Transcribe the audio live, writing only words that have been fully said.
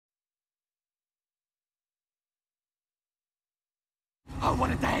Oh, what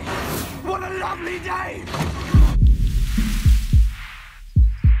a day! What a lovely day!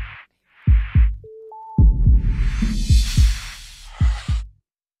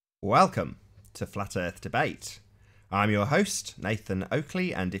 Welcome to Flat Earth Debate. I'm your host, Nathan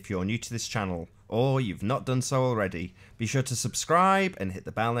Oakley, and if you're new to this channel, or you've not done so already, be sure to subscribe and hit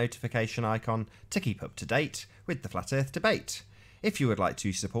the bell notification icon to keep up to date with the Flat Earth Debate. If you would like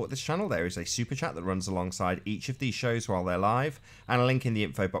to support this channel, there is a super chat that runs alongside each of these shows while they're live, and a link in the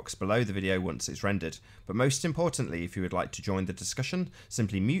info box below the video once it's rendered. But most importantly, if you would like to join the discussion,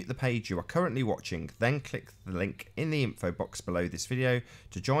 simply mute the page you are currently watching, then click the link in the info box below this video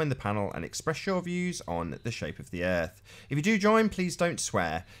to join the panel and express your views on the shape of the Earth. If you do join, please don't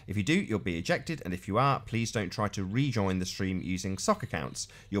swear. If you do, you'll be ejected, and if you are, please don't try to rejoin the stream using sock accounts.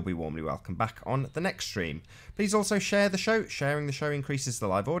 You'll be warmly welcome back on the next stream. Please also share the show. Sharing the show increases the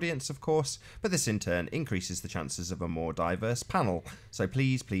live audience, of course, but this in turn increases the chances of a more diverse panel. So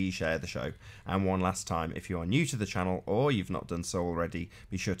please share the show. And one last time, if you are new to the channel or you've not done so already,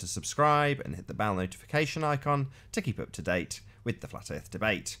 be sure to subscribe and hit the bell notification icon to keep up to date with the Flat Earth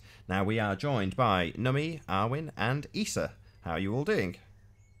Debate. Now we are joined by Numi, Arwin and Issa. How are you all doing?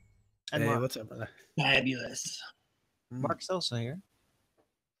 And hey, what's up, brother? Fabulous. Mark's also here.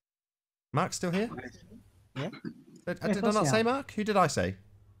 Mark's still here? Yeah. Did I not say Mark? Who did I say?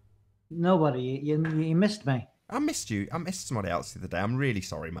 Nobody. You missed me. I missed you. I missed somebody else the other day. I'm really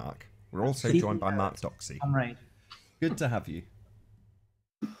sorry, Mark. We're also joined by Mark Doxey. I'm right. Good to have you.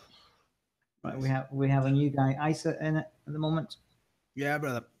 Right, we have a new guy, Issa, in it at the moment. Yeah,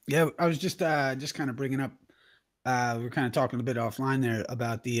 brother. Yeah, I was just kind of bringing up. We were kind of talking a bit offline there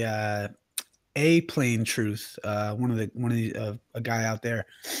about the A-plane truth. A guy out there,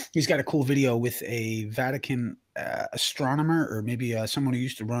 he's got a cool video with a Vatican astronomer, or maybe someone who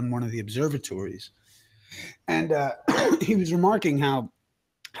used to run one of the observatories, and he was remarking how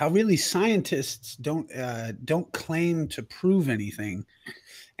really scientists don't claim to prove anything,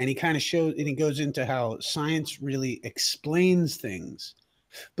 and he kind of shows, and he goes into how science really explains things,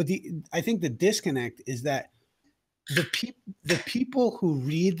 but I think the disconnect is that the people who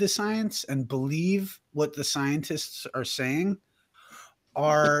read the science and believe what the scientists are saying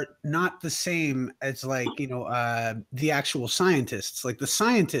are not the same as, like, the actual scientists. Like the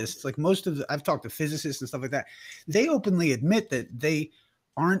scientists, like I've talked to physicists and stuff like that, they openly admit that they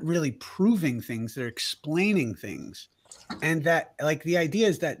aren't really proving things, they're explaining things. And that, like, the idea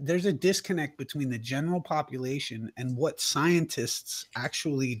is that there's a disconnect between the general population and what scientists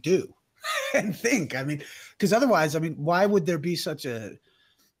actually do and think. I mean, because otherwise, I mean, why would there be such an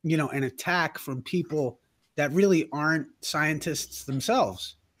attack from people that really aren't scientists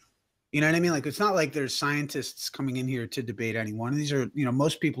themselves? You know what I mean? Like, it's not like there's scientists coming in here to debate anyone. These are,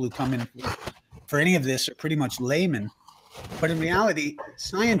 most people who come in for any of this are pretty much laymen. But in reality,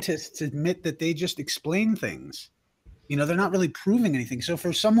 scientists admit that they just explain things. They're not really proving anything. So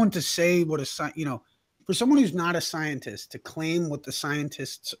for someone to say what for someone who's not a scientist to claim what the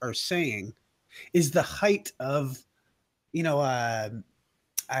scientists are saying is the height of,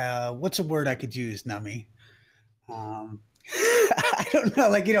 what's a word I could use, Numi? I don't know,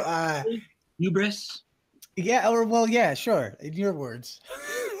 like, hubris. Yeah, or, well, yeah, sure, in your words.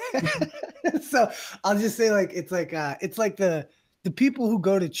 So I'll just say, like, it's like the people who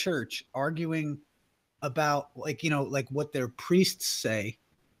go to church arguing about, like, like what their priests say,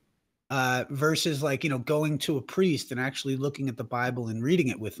 versus, like, going to a priest and actually looking at the Bible and reading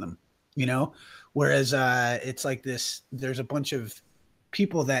it with them, whereas it's like this, there's a bunch of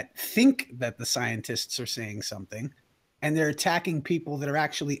people that think that the scientists are saying something, and they're attacking people that are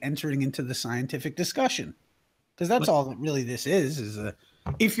actually entering into the scientific discussion. Because that's all that really this is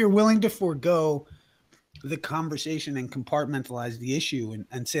if you're willing to forego the conversation and compartmentalize the issue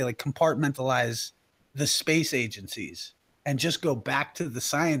and say, like, compartmentalize the space agencies and just go back to the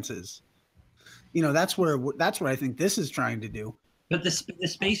sciences, that's where I think this is trying to do. But the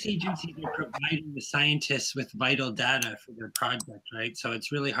space agencies are providing the scientists with vital data for their project, right? So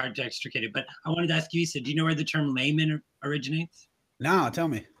it's really hard to extricate it. But I wanted to ask you, do you know where the term layman originates? No, tell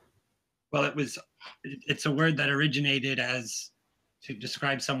me. Well, it's a word that originated as to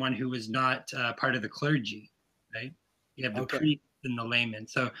describe someone who was not part of the clergy, right? You have the priest and the layman.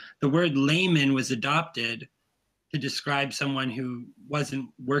 So the word layman was adopted to describe someone who wasn't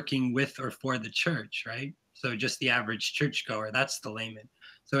working with or for the church, right? So just the average churchgoer, that's the layman.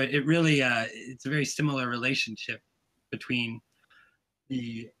 So it really, it's a very similar relationship between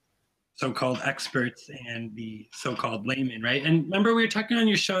the so-called experts and the so-called laymen, right? And remember, we were talking on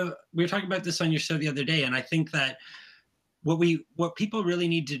your show, we were talking about this on your show the other day, and I think that what people really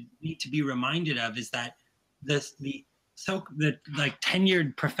need to be reminded of is that the the like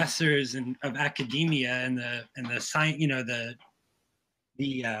tenured professors of academia and the science,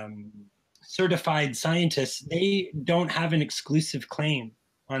 the certified scientists, they don't have an exclusive claim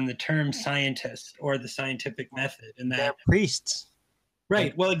on the term scientist or the scientific method, and they're priests.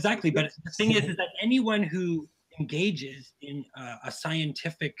 Right. Well, exactly. But the thing is that anyone who engages in a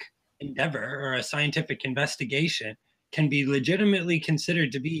scientific endeavor or a scientific investigation can be legitimately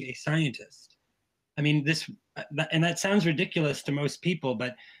considered to be a scientist. I mean, and that sounds ridiculous to most people,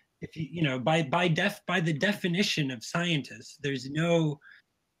 but if by the definition of scientists,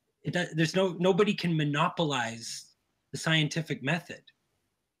 nobody can monopolize the scientific method.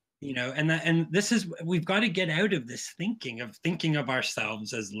 And this is, we've got to get out of this thinking of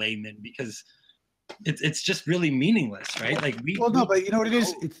ourselves as laymen, because it's just really meaningless, right? Like but you know what it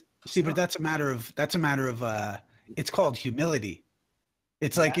is? But that's a matter of it's called humility.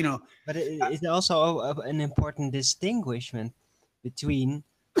 It's like, but it's also an important distinguishment between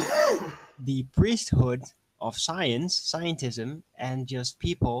the priesthood of scientism, and just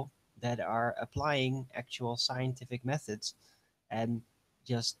people that are applying actual scientific methods and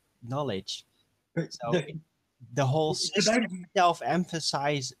just knowledge. So the whole system itself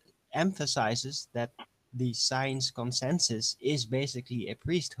emphasizes that the science consensus is basically a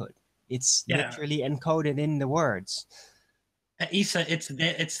priesthood. It's literally encoded in the words. Isa, it's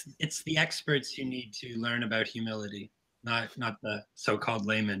the experts who need to learn about humility, not the so-called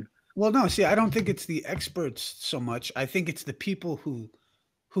laymen. Well, no, see, I don't think it's the experts so much. I think it's the people who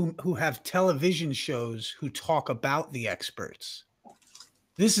have television shows who talk about the experts.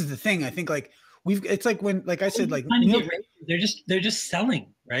 This is the thing. I think it's like when, like I said, like they're just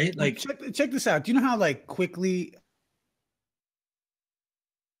selling, right? Like check this out. Do you know how quickly?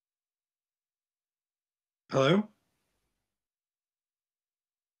 Hello?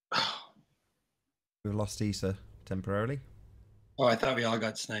 We've lost Issa temporarily. Oh, I thought we all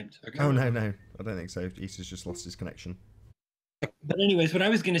got sniped. Okay. Oh, no. I don't think so. Issa's just lost his connection. But anyways, what I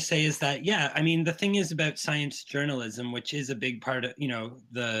was going to say is that, I mean, the thing is about science journalism, which is a big part of,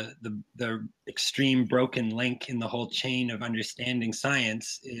 the extreme broken link in the whole chain of understanding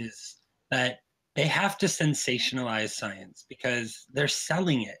science, is that they have to sensationalize science because they're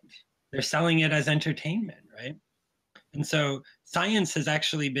selling it. They're selling it as entertainment, right? And so science has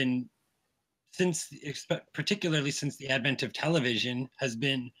actually been, particularly since the advent of television, has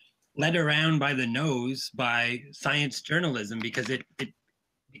been led around by the nose by science journalism, because it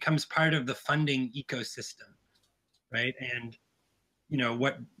becomes part of the funding ecosystem, right? And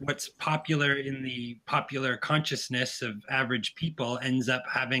what's popular in the popular consciousness of average people ends up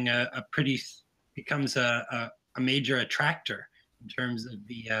having becomes a major attractor in terms of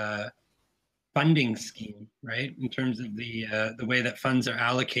the funding scheme, right? In terms of the way that funds are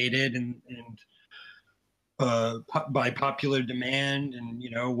allocated and by popular demand, and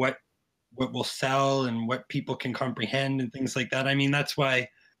what will sell and what people can comprehend and things like that. I mean, that's why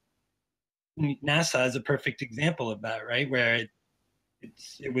NASA is a perfect example of that, right? Where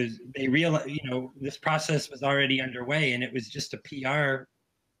they realized, this process was already underway, and it was just a PR.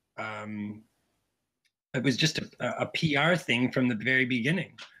 It was just a PR thing from the very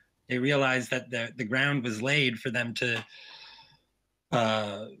beginning. They realized that the ground was laid for them to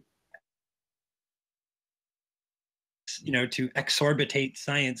to exorbitate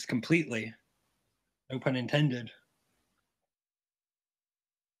science completely. No pun intended.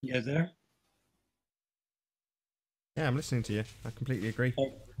 You guys there? Yeah, I'm listening to you. I completely agree.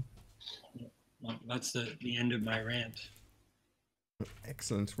 Well, that's the end of my rant.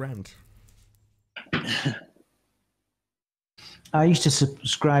 Excellent rant. I used to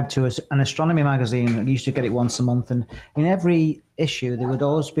subscribe to an astronomy magazine. I used to get it once a month, and in every issue there would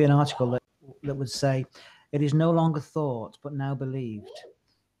always be an article that would say, "It is no longer thought, but now believed."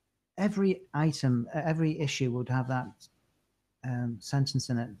 Every item, every issue would have that sentence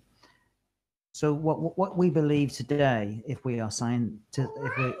in it. So what we believe today, if we are if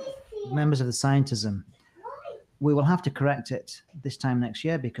we're members of the scientism, we will have to correct it this time next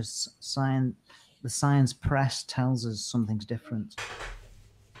year, because the science press tells us something's different.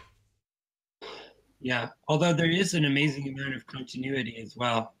 Yeah, although there is an amazing amount of continuity as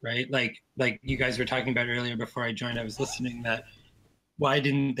well, right? Like you guys were talking about earlier before I joined, I was listening, that why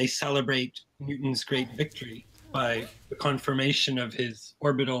didn't they celebrate Newton's great victory by the confirmation of his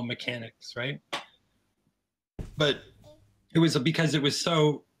orbital mechanics, right? But it was because it was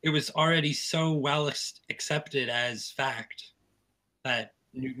already so well accepted as fact that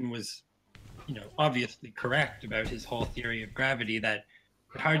Newton was, obviously correct about his whole theory of gravity, that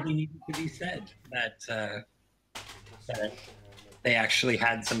it hardly needed to be said that they actually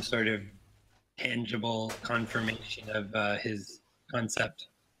had some sort of tangible confirmation of his concept.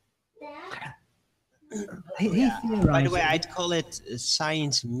 He By the way, theorized. I'd call it a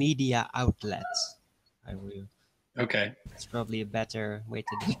science media outlet. I will. Okay. It's probably a better way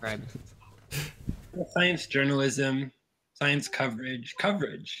to describe it. Well, science journalism, science coverage,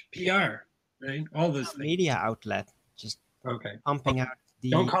 PR, right? All those things. Media outlet, just Okay. pumping out the.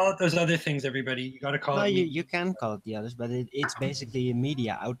 Don't call it those other things, everybody. You got to call No, it. you can call it the others, but it's basically a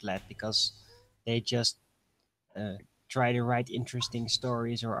media outlet because they just try to write interesting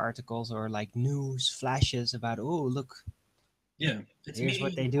stories or articles or like news flashes about, oh, look, Yeah. It's here's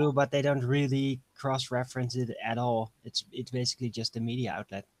what they do, but they don't really cross-reference it at all. It's basically just a media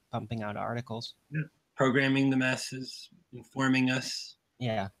outlet pumping out articles. Yeah. Programming the masses, informing us,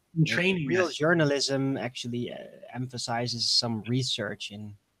 Yeah. and training Real us. journalism actually emphasizes some research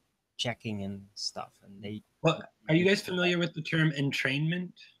and checking and stuff. And they. Well, are you guys familiar with the term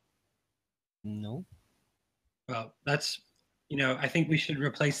entrainment? No. Well, that's, I think we should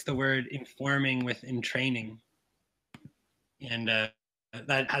replace the word informing with entraining. And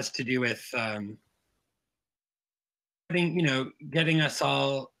that has to do with getting us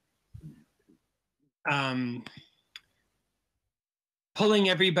all, pulling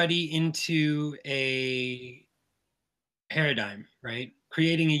everybody into a paradigm, right?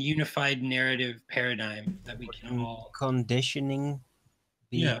 Creating a unified narrative paradigm that we can all. Conditioning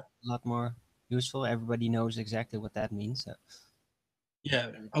be a lot more useful. Everybody knows exactly what that means. So. Yeah,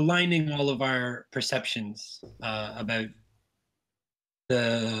 aligning all of our perceptions about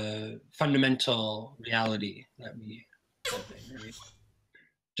the fundamental reality that we live in, right?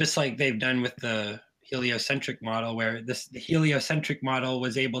 Just like they've done with the heliocentric model, where the heliocentric model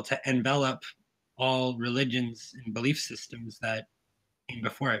was able to envelop all religions and belief systems that came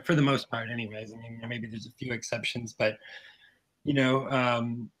before it, for the most part anyways. I mean, maybe there's a few exceptions, but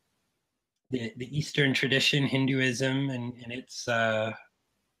the Eastern tradition, Hinduism, and its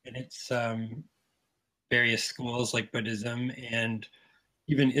various schools like Buddhism and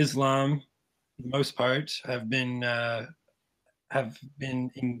even Islam, for the most part, have been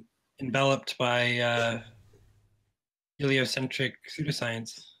enveloped by heliocentric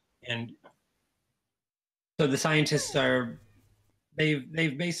pseudoscience, and so the scientists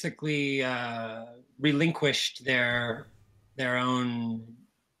they've basically relinquished their own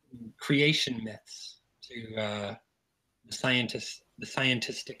creation myths to the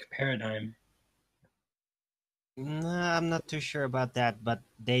scientific paradigm. No, I'm not too sure about that, but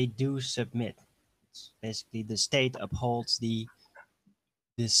they do submit. It's basically, the state upholds the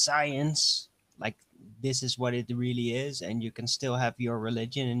science, like this is what it really is, and you can still have your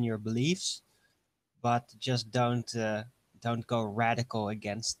religion and your beliefs, but just don't go radical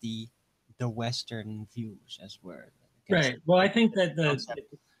against the Western views, as were. Right. Well, I think that the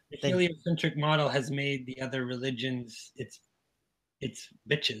They- heliocentric model has made the other religions its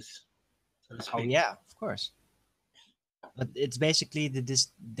bitches, so to speak. Oh yeah, of course. But it's basically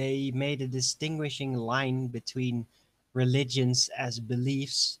they made a distinguishing line between religions as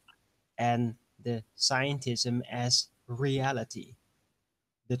beliefs and the scientism as reality,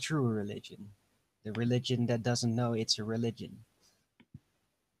 the true religion, the religion that doesn't know it's a religion,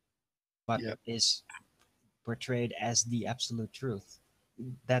 but is portrayed as the absolute truth.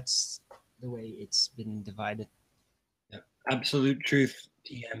 That's the way it's been divided. Yeah. Absolute truth,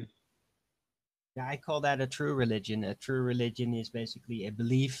 TM. Yeah, I call that a true religion. A true religion is basically a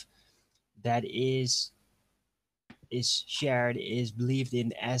belief that is shared, is believed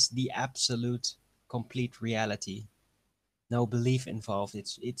in as the absolute complete reality. No belief involved.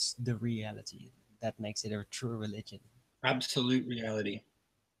 It's the reality that makes it a true religion. Absolute reality.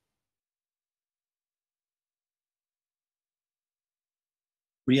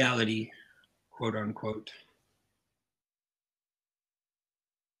 Reality, quote unquote.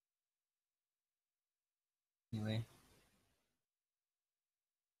 Anyway,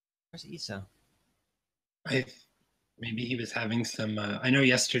 where's Isa? Maybe he was having some. I know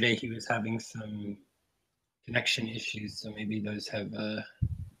yesterday he was having some connection issues, so maybe those have.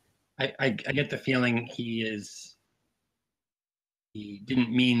 I get the feeling he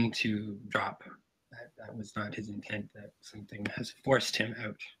didn't mean to drop. That was not his intent. That something has forced him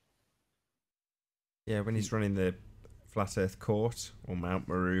out. Yeah, when he's running the Flat Earth Court or Mount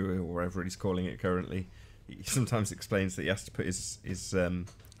Meru or wherever he's calling it currently, he sometimes explains that he has to put his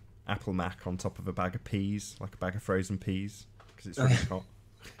Apple Mac on top of a bag of peas, like a bag of frozen peas, because it's really hot.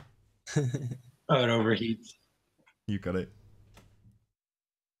 Oh, it overheats. You got it.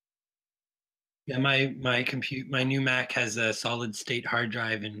 Yeah, my new Mac has a solid state hard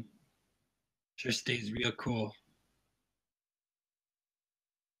drive and sure stays real cool.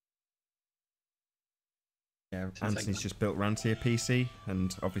 Yeah, Things Anthony's like that. just built Rantier PC,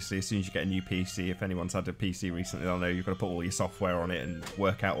 and obviously as soon as you get a new PC, if anyone's had a PC recently, they'll know you've got to put all your software on it and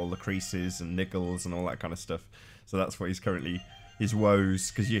work out all the creases and niggles and all that kind of stuff. So that's what he's currently, his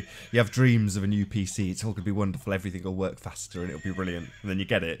woes, because you have dreams of a new PC, it's all going to be wonderful, everything will work faster and it'll be brilliant, and then you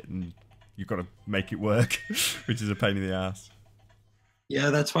get it and you've got to make it work, which is a pain in the ass. Yeah,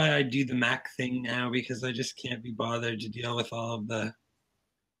 that's why I do the Mac thing now, because I just can't be bothered to deal with all of the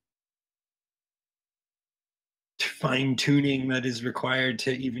fine tuning that is required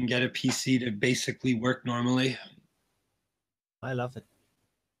to even get a PC to basically work normally. I love it.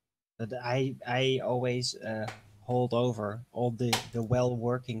 But I always hold over all the well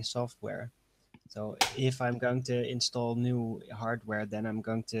working software. So if I'm going to install new hardware, then I'm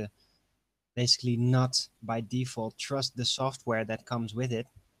going to basically not by default trust the software that comes with it,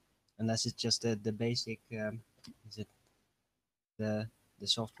 unless it's just the basic is it the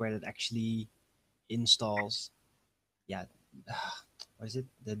software that actually installs, yeah, what is it,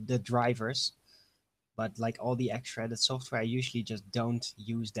 the drivers. But like all the extra added software, I usually just don't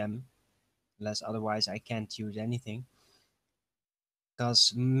use them, unless otherwise I can't use anything,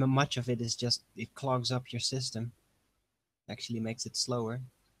 because much of it is just, it clogs up your system, actually makes it slower.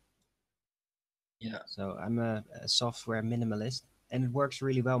 Yeah. So I'm a software minimalist, and it works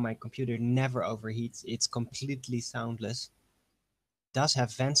really well. My computer never overheats. It's completely soundless. Does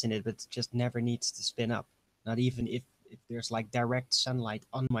have vents in it, but just never needs to spin up. Not even if there's like direct sunlight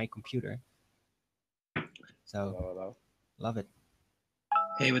on my computer. So Hello. love it.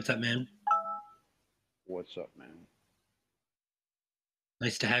 Hey, what's up, man? What's up, man?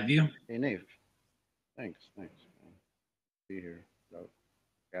 Nice to have you. Hey, Nave. Thanks, man. Be here.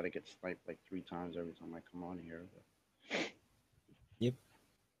 Gotta get sniped like 3 times every time I come on here. Yep.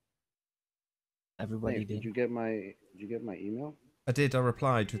 Everybody Nave, did. did you get my email? I did, I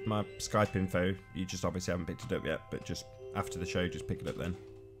replied with my Skype info, you just obviously haven't picked it up yet, but just after the show, just pick it up then.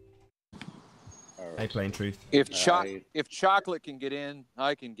 All right. Hey, Plain Truth. If chocolate can get in,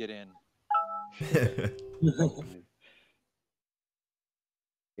 I can get in.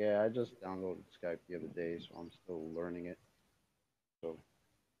 Yeah, I just downloaded Skype the other day, so I'm still learning it. So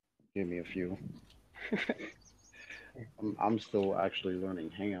give me a few. I'm still actually learning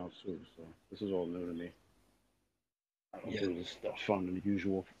Hangouts too, so this is all new to me. I don't do this stuff fun and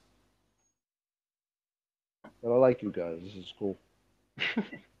usual. But I like you guys. This is cool.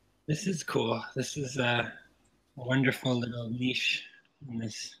 This is cool. This is a wonderful little niche in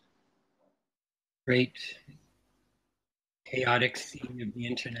this great chaotic scene of the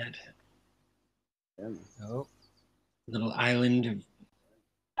internet. Yeah, man. Oh, Little island of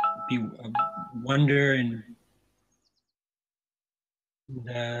wonder and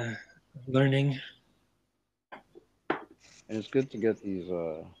learning. And it's good to get these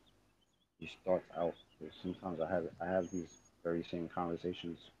thoughts out, because sometimes I have these very same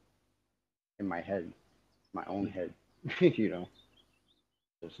conversations in my head, my own head, you know.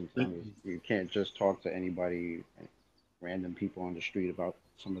 So sometimes you can't just talk to anybody, random people on the street about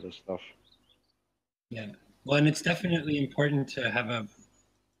some of this stuff. Yeah. Well, and it's definitely important to have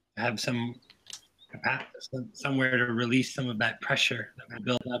somewhere to release some of that pressure that we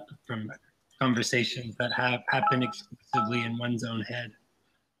build up from conversations that happen exclusively in one's own head.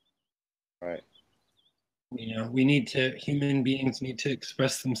 Right. You know, human beings need to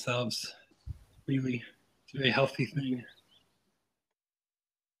express themselves freely. It's a very healthy thing.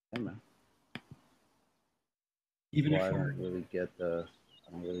 Yeah, man. Even Well, if I we're don't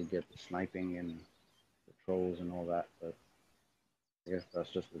really get the sniping and the trolls and all that, but I guess that's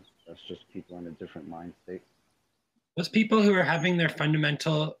just people in a different mind state. those people who are having their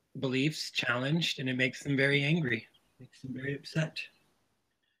fundamental beliefs challenged, and it makes them very angry, makes them very upset.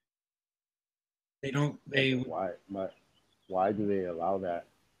 Why do they allow that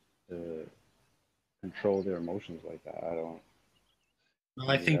to control their emotions like that? I don't.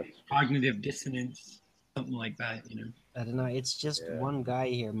 Well, I think cognitive dissonance, something like that, you know. I don't know. It's just Yeah. one guy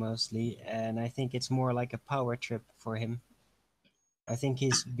here mostly, and I think it's more like a power trip for him. I think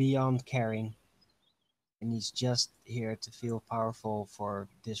he's beyond caring, and he's just here to feel powerful for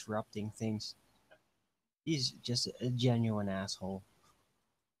disrupting things. He's just a genuine asshole.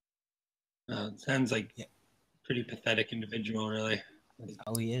 It sounds like a pretty pathetic individual, really.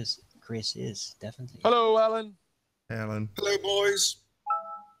 Oh, he is. Chris is, definitely. Hello, Alan. Hey, Alan. Hello, boys.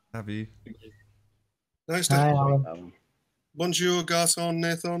 Have you? Nice Hi, to. Alan. Bonjour, garçon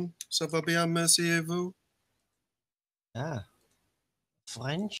Nathan. Ça va bien, merci et vous? Ah.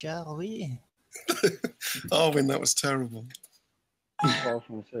 French, oui. Arwin, that was terrible. Yeah,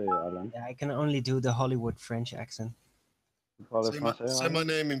 I can only do the Hollywood French accent. Say my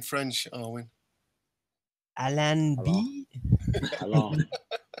name in French, Arwin. Alan B. Alan.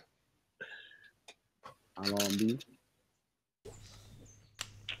 Alan B.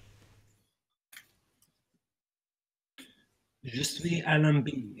 Je suis Alan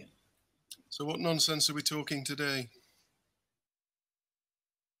B. So what nonsense are we talking today?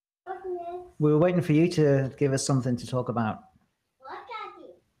 We were waiting for you to give us something to talk about.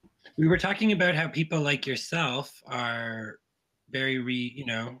 We were talking about how people like yourself are very,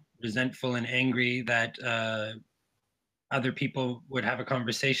 resentful and angry that other people would have a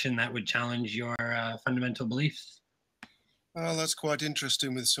conversation that would challenge your fundamental beliefs. Well, that's quite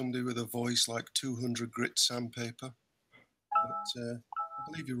interesting with somebody with a voice like 200 grit sandpaper. But I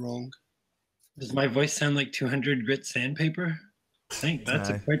believe you're wrong. Does my voice sound like 200 grit sandpaper? That's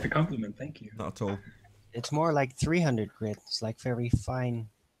No. quite the compliment. Thank you. Not at all. It's more like 300 grit. It's like very fine.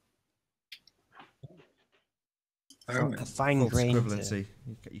 A fine False grain. equivalency.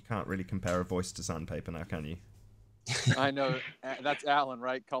 You can't really compare a voice to sandpaper now, can you? I know. That's Alan,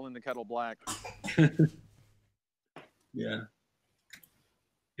 right? Calling the kettle black. Yeah.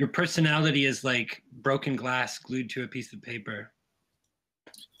 Your personality is like broken glass glued to a piece of paper.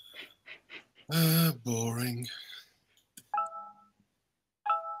 Boring.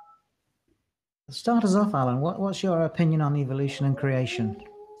 Start us off, Alan. What's your opinion on evolution and creation?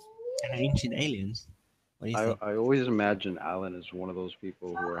 And ancient aliens. What do you think? I always imagine Alan is one of those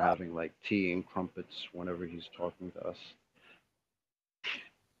people who are having like tea and crumpets whenever he's talking to us.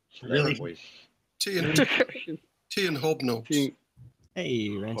 Really? Voice. Tea and hobnobs. Hey,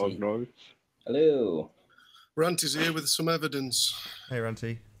 Ranty. Hobnobs. Hello. Rant is here with some evidence. Hey,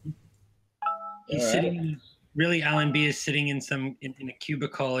 Ranty. He's sitting. Really, Alan B is sitting in a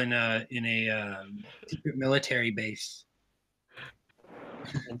cubicle in a secret military base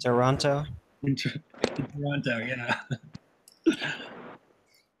In Toronto. in Toronto. Yeah.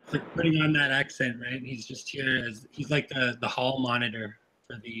 It's like putting on that accent, right? He's just here as he's like the hall monitor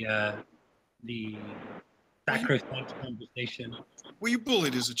for the sacrosanct conversation. Were you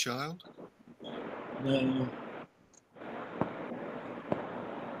bullied as a child? No.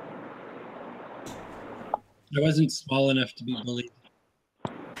 I wasn't small enough to be bullied.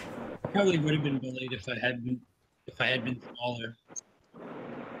 Probably would have been bullied if I had been smaller.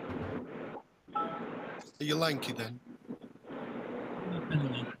 Are you lanky then?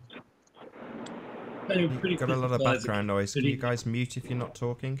 You've got a lot of background noise. Can you guys mute if you're not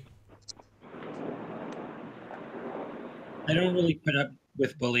talking? I don't really put up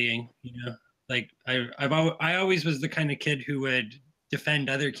with bullying, Like I always was the kind of kid who would defend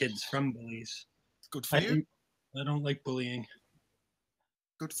other kids from bullies. Good for you. I don't like bullying.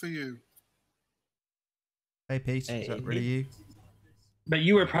 Good for you. Hey, Pete. Is that really you? But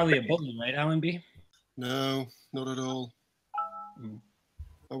you were probably a bully, right, Alan B? No, not at all.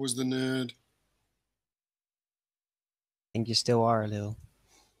 I was the nerd. I think you still are a little.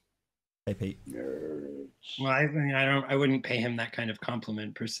 Hey, Pete. Well, I wouldn't pay him that kind of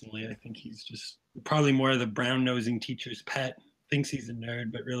compliment personally. I think he's just probably more of the brown-nosing teacher's pet. Thinks he's a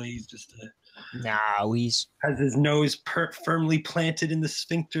nerd, but really he's just has his nose firmly planted in the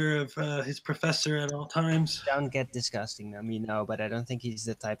sphincter of his professor at all times. Don't get disgusting. I mean, no, but I don't think he's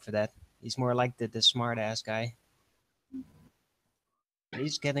the type for that. He's more like the smart ass guy.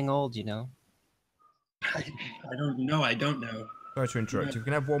 He's getting old, I don't know. I don't know. Sorry to interrupt. If we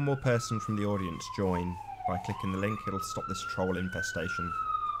can have one more person from the audience join by clicking the link, it'll stop this troll infestation.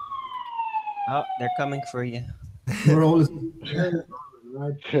 Oh, they're coming for you. We're all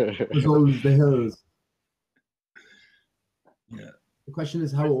right? As old as the hills. Yeah. The question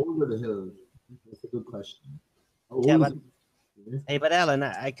is, how old are the hills? That's a good question. Yeah, but hey, but Alan,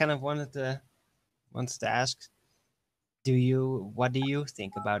 I kind of wanted to ask, what do you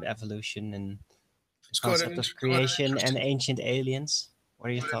think about evolution and the concept of creation and ancient aliens? What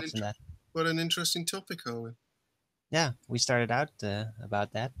are your thoughts on that? What an interesting topic, Owen. Yeah, we started out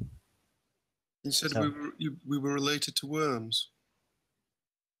about that. You said we were related to worms.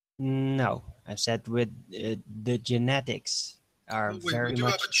 No, I said with the genetics are very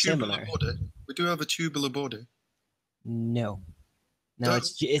much similar. We do have a tubular body. No,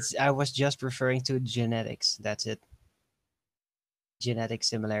 it's. I was just referring to genetics. That's it. Genetic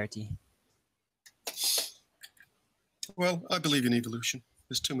similarity. Well, I believe in evolution.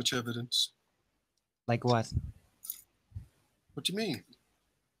 There's too much evidence. Like what? What do you mean?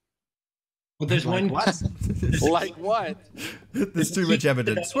 Well, there's like one. What? Like what? There's too much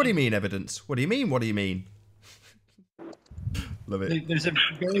evidence. What do you mean, evidence? What do you mean? What do you mean? Love it. There's a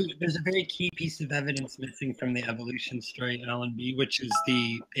very key piece of evidence missing from the evolution story, Alan B, which is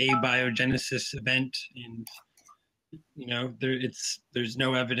the abiogenesis event, and You know, there's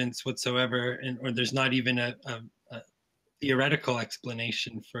no evidence whatsoever, or there's not even a theoretical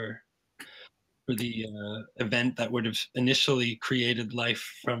explanation for the event that would have initially created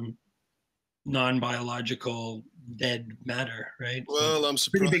life from non-biological dead matter, right? Well, So, I'm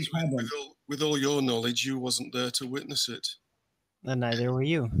surprised with all your knowledge, you wasn't there to witness it. And neither were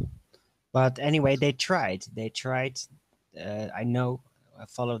you. But anyway, they tried. They tried. I know. I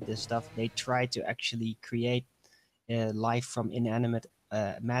followed this stuff. They tried to actually create life from inanimate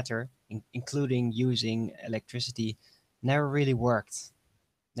matter, including using electricity. Never really worked.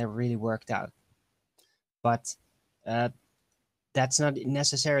 Never really worked out. But that's not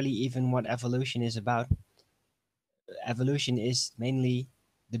necessarily even what evolution is about. Evolution is mainly,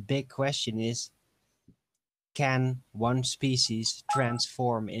 the big question is, can one species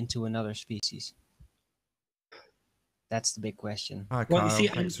transform into another species? That's the big question. Hi, well, Kyle. you see,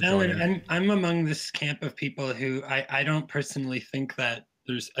 Thanks for Alan, joining. I'm among this camp of people who I don't personally think that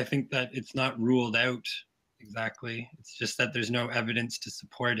I think that it's not ruled out exactly. It's just that there's no evidence to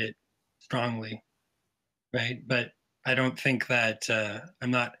support it strongly, right? But I don't think that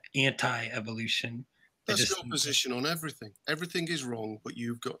I'm not anti-evolution. That's your position on everything. Everything is wrong, but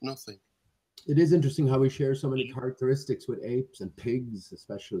you've got nothing. It is interesting how we share so many characteristics with apes and pigs,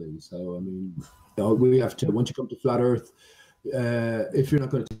 especially. So, I mean, we have to, once you come to flat Earth, if you're not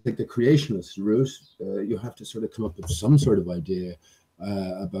going to take the creationist route, you have to sort of come up with some sort of idea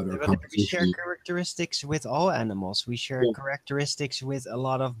about our composition. We share characteristics with all animals. We share characteristics with a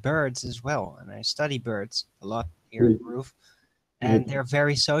lot of birds as well. And I study birds a lot here in Roof. And they're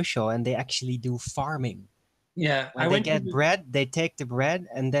very social, and they actually do farming. Yeah, when they get bread, they take the bread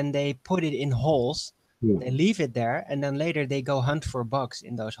and then they put it in holes. They leave it there, and then later they go hunt for bugs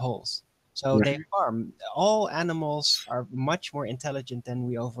in those holes. So they farm. All animals are much more intelligent than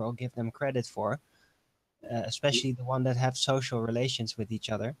we overall give them credit for, especially the one that have social relations with each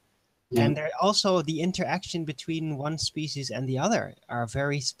other. And they're also, the interaction between one species and the other are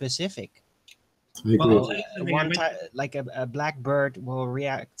very specific. Well, like a black bird will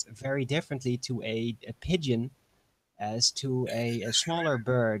react very differently to a pigeon as to a smaller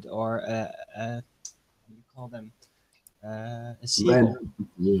bird, or what do you call them? A seagull.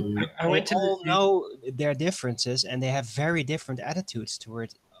 They all know their differences, and they have very different attitudes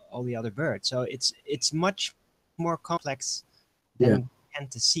toward all the other birds. So it's much more complex than we tend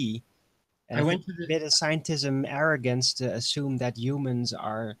to see. And I think it's a bit of scientism arrogance to assume that humans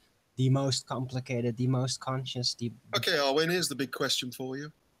are the most complicated, the most conscious. Okay, Arwen, here's the big question for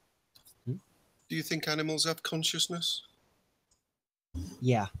you. Do you think animals have consciousness?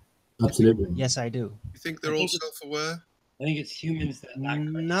 Yeah. Absolutely. Yes, I do. You think they're all self-aware? I think it's humans that lack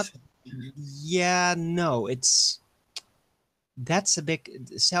consciousness. Yeah, no. That's a big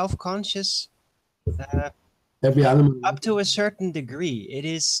self-conscious. Every animal. Up to a certain degree. It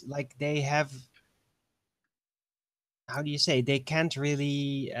is like they have, how do you say, they can't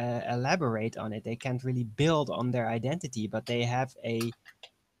really elaborate on it. They can't really build on their identity, but they have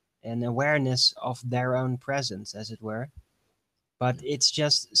an awareness of their own presence, as it were. But it's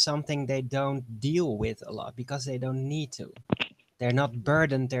just something they don't deal with a lot because they don't need to. They're not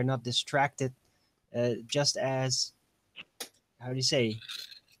burdened. They're not distracted. Just as, how do you say,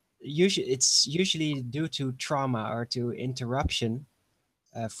 it's usually due to trauma or to interruption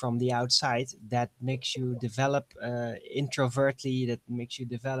from the outside that makes you develop introvertly, that makes you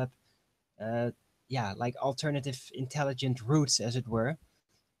develop, like alternative intelligent routes, as it were.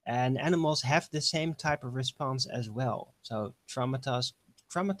 And animals have the same type of response as well. So traumatized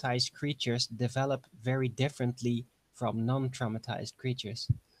creatures develop very differently from non-traumatized creatures.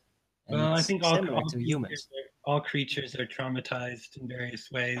 And well, I think all creatures are traumatized in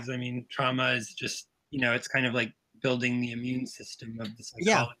various ways. I mean, trauma is just, it's kind of like building the immune system of the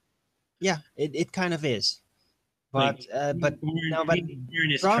psychology. Yeah, it kind of is. But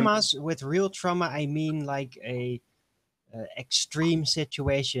traumas, with real trauma, I mean like extreme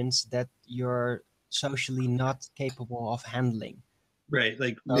situations that you're socially not capable of handling. Right,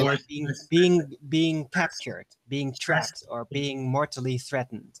 like being captured, being trapped, or being mortally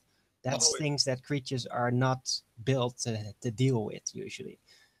threatened. That's things that creatures are not built to deal with usually.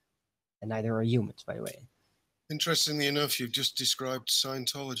 And neither are humans, by the way. Interestingly enough, you've just described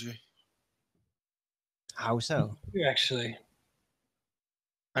Scientology. How so? Actually.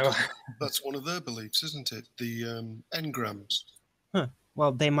 That's one of their beliefs, isn't it? The engrams. Huh.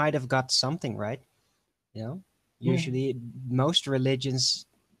 Well, they might have got something right. Usually most religions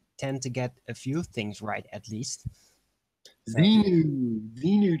tend to get a few things right, at least.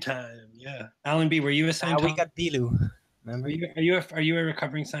 Xenu time, yeah. Alan B, were you a Scientologist? We got Bilu. Remember? Are you a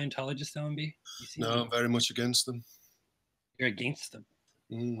recovering Scientologist, Alan B? No, I'm very much against them. you're against them.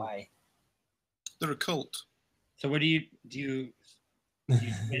 Why? They're a cult. So what do you do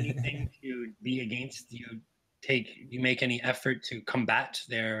anything to be against? Do you make any effort to combat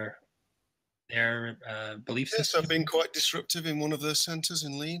their belief system? Yes, I've been quite disruptive in one of their centres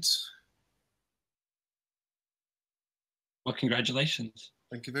in Leeds. Well, congratulations.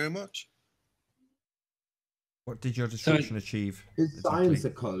 Thank you very much. What did your disruption achieve? Is science a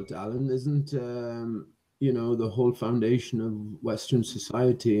cult, Alan? Isn't you know, the whole foundation of Western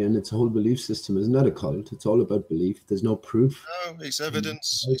society and its whole belief system isn't that a cult? It's all about belief. There's no proof. No, it's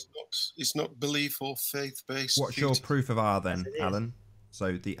evidence. It's not belief or faith based. What's your proof of R then, Alan?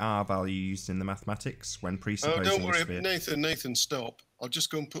 So the R value used in the mathematics when presupposing don't worry, a sphere. Nathan, stop. I'll just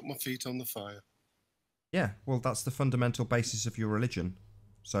go and put my feet on the fire. Yeah, well, that's the fundamental basis of your religion.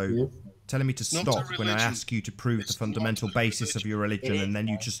 So telling me to stop when I ask you to prove the fundamental basis of your religion and then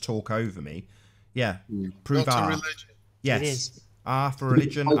you just talk over me. Yeah, prove not R. Yes, it is. R for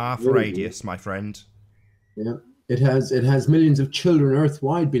religion, R for radius, my friend. Yeah, it has millions of children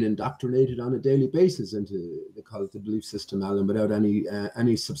earthwide being indoctrinated on a daily basis into the cult, the belief system, Alan, without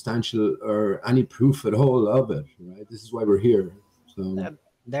any substantial or any proof at all of it. Right, this is why we're here. So.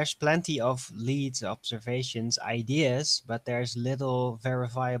 There's plenty of leads, observations, ideas, but there's little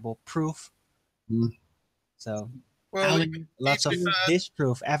verifiable proof. So, lots of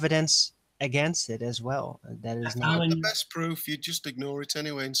disproof, evidence against it as well. That is not the best proof. You just ignore it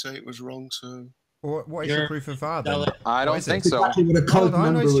anyway and say it was wrong. So, what is your proof of R then? I don't think so. Hold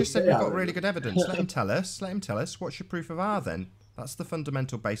on, he's just said we've got really good evidence. Let him tell us. Let him tell us. What's your proof of R then? That's the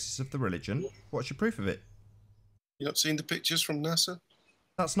fundamental basis of the religion. What's your proof of it? You not seen the pictures from NASA?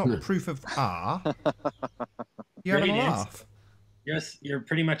 That's not proof of R. You're having a laugh. You're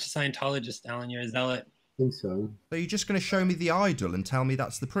pretty much a Scientologist, Alan. You're a zealot. I think so. So you're just going to show me the idol and tell me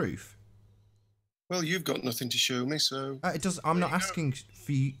that's the proof? Well, you've got nothing to show me, so... it does. I'm not asking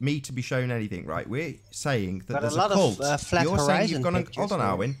for me to be shown anything, right? We're saying that there's a lot cult. of flat You're saying you've gone on... pictures, Hold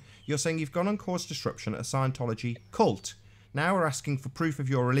on, Arwin. You're saying you've gone and caused disruption at a Scientology cult. Now we're asking for proof of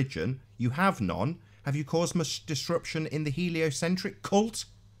your religion. You have none. Have you caused much disruption in the heliocentric cult,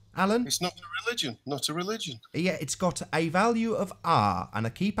 Alan? It's not a religion. Not a religion. Yeah, it's got a value of R, and I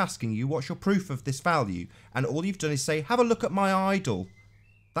keep asking you, what's your proof of this value? And all you've done is say, have a look at my idol.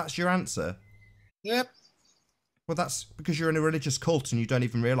 That's your answer. Yep. Well, that's because you're in a religious cult and you don't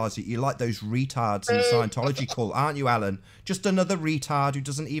even realise it. You're like those retards in the Scientology cult, aren't you, Alan? Just another retard who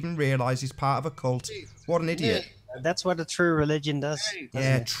doesn't even realise he's part of a cult. What an idiot. That's what a true religion does.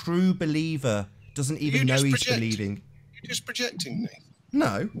 Yeah, true believer. Doesn't even know he's believing. You're just projecting me.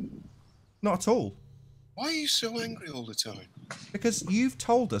 No, not at all. Why are you so angry all the time? Because you've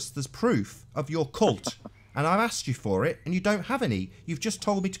told us there's proof of your cult, and I've asked you for it, and you don't have any. You've just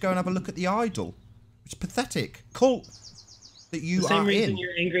told me to go and have a look at the idol. It's pathetic. Cult that you are in. The same reason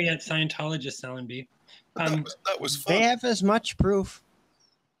you're angry at Scientologists, Alan B. That was fun. They have as much proof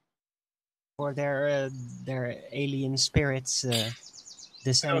for their alien spirits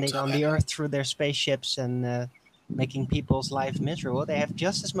descending on the Earth through their spaceships and making people's life miserable. They have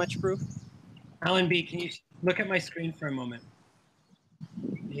just as much proof. Alan B, can you look at my screen for a moment?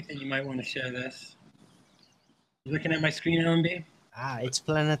 Nathan, you might want to share this. You looking at my screen, Alan B? It's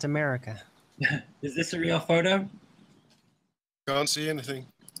Planet America. Is this a real photo? Can't see anything.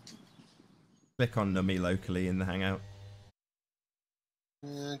 Click on Nummy locally in the Hangout.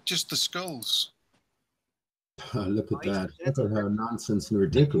 Just the skulls. Oh, look at that. Look at how nonsense and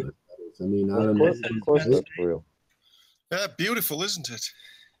ridiculous that is. I mean, Alan, of course it's real. Yeah, beautiful, isn't it?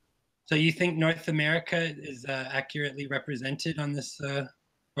 So you think North America is accurately represented on this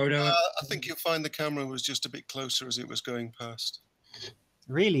photo? I think you'll find the camera was just a bit closer as it was going past.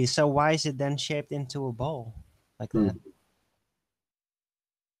 Really? So why is it then shaped into a ball like that?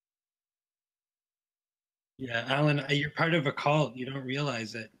 Yeah, Alan, you're part of a cult. You don't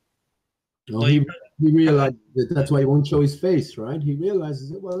realize it. No, he realized that that's why he won't show his face, right? He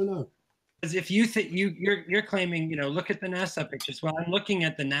realizes it well enough. Because if you think you're claiming, look at the NASA pictures. Well, I'm looking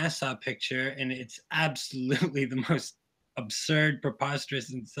at the NASA picture, and it's absolutely the most absurd,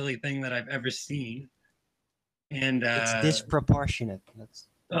 preposterous, and silly thing that I've ever seen. And it's disproportionate.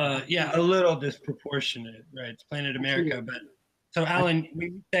 Yeah, a little disproportionate, right? It's Planet America, but so Alan,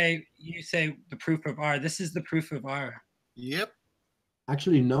 you say the proof of R. This is the proof of R. Yep.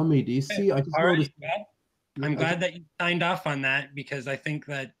 Actually, Nami, do you see? I just noticed. Right, I'm glad that you signed off on that because I think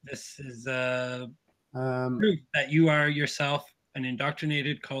that this is proof that you are yourself an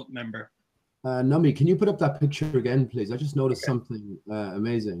indoctrinated cult member. Nami, can you put up that picture again, please? I just noticed something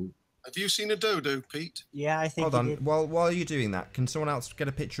amazing. Have you seen a dodo, Pete? Yeah, I think. Hold on. While you're doing that, can someone else get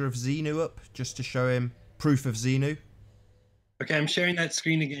a picture of Xenu up just to show him proof of Xenu? Okay, I'm sharing that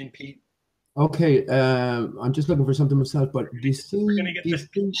screen again, Pete. Okay, I'm just looking for something myself, but do you see? We're gonna get this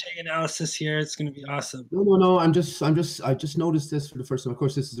pinche analysis here. It's gonna be awesome. No. I just noticed this for the first time. Of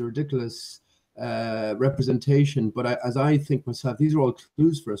course, this is a ridiculous representation, but as I think myself, these are all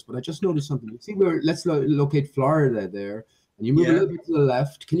clues for us. But I just noticed something. You see where? Let's locate Florida there, and you move a little bit to the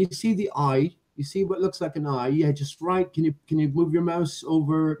left. Can you see the eye? You see what looks like an eye? Yeah, just right. Can you move your mouse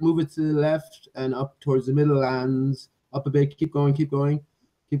over? Move it to the left and up towards the middle lands. Up a bit. Keep going. Keep going.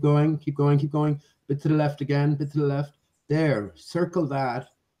 Keep going, keep going, keep going. Bit to the left again, bit to the left. There, circle that.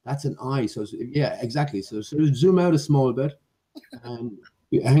 That's an eye. So yeah, exactly. So zoom out a small bit. And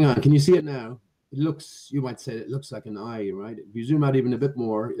hang on, can you see it now? It looks, you might say it looks like an eye, right? If you zoom out even a bit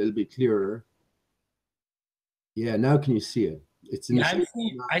more, it'll be clearer. Yeah, now can you see it? It's in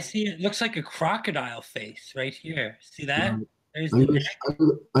I see it. Looks like a crocodile face right here. See that? There's I'm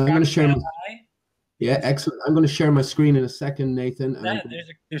going to share my eye. Yeah, excellent. I'm going to share my screen in a second, Nathan.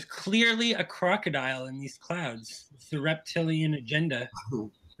 There's clearly a crocodile in these clouds. It's the reptilian agenda.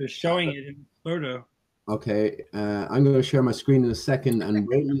 They're showing it in the photo. Okay, I'm going to share my screen in a second, and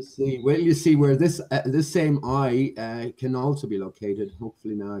wait till you see where this same eye can also be located.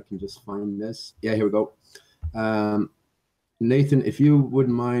 Hopefully now I can just find this. Yeah, here we go. Nathan, if you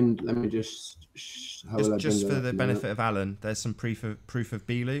wouldn't mind, let me just just for the benefit of Alan. There's some proof of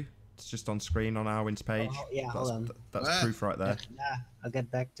Belu. It's just on screen on Arwin's page. Oh, yeah, hold on. That's proof right there. Yeah, I'll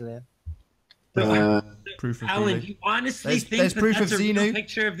get back to it. Proof of Alan, Belu. you honestly think there's proof that's of a real Xenu.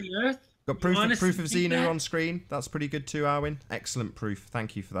 picture of the Earth? Got proof of Xenu on screen. That's pretty good too, Arwin. Excellent proof.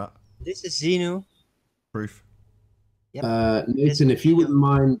 Thank you for that. This is Xenu. Proof. Yep. Nathan, if you wouldn't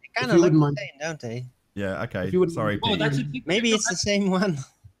mind, they kind of look the same, don't they? Yeah. Okay. Sorry, Oh, Pete. Maybe it's the same one.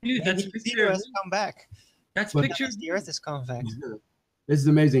 Dude, that's Maybe picture Xenu has come back. That's picture. The Earth is convex. This is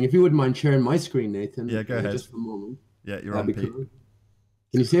amazing. If you wouldn't mind sharing my screen, Nathan. Yeah, go ahead. Just for a moment. Yeah, you're on, Pete. Cool.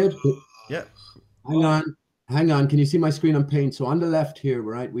 Can you see it? Yeah. Hang on. Can you see my screen on Paint? So on the left here,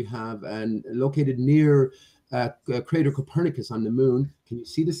 right, we have located near crater Copernicus on the moon. Can you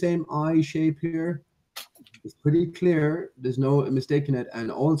see the same eye shape here? It's pretty clear. There's no mistake in it. And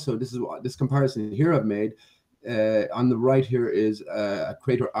also, this comparison here I've made. On the right here is a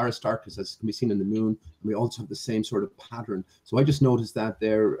crater Aristarchus, as can be seen on the moon. And we also have the same sort of pattern. So I just noticed that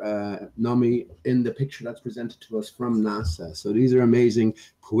there, Nami, in the picture that's presented to us from NASA. So these are amazing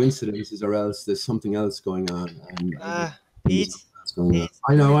coincidences, or else there's something else going on. Pete.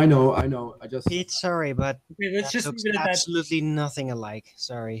 I know. Pete, sorry, but let's just looks leave it at that. absolutely nothing alike.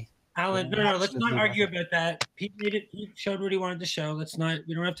 Sorry. Alan, no, let's not argue about that. Pete made it. He showed what he wanted to show. Let's not.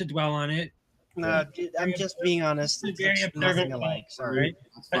 We don't have to dwell on it. No, I'm just being honest. It looks nothing alike. Sorry. Right?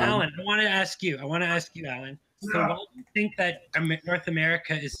 But Alan, I want to ask you, Alan. So why do you think that North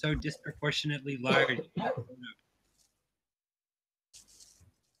America is so disproportionately large?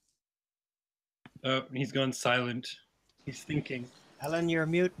 Oh, he's gone silent. He's thinking. Alan, you're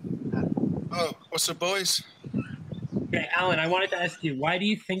mute. Oh, what's up, boys? Okay, Alan, I wanted to ask you, why do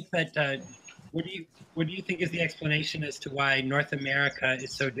you think that? What do you think is the explanation as to why North America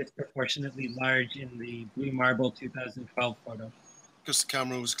is so disproportionately large in the Blue Marble 2012 photo? Because the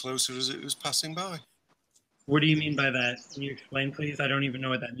camera was closer as it was passing by. What do you mean by that? Can you explain, please? I don't even know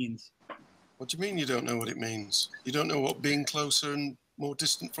what that means. What do you mean you don't know what it means? You don't know what being closer and more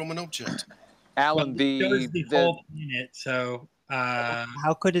distant from an object? Alan, the whole planet. So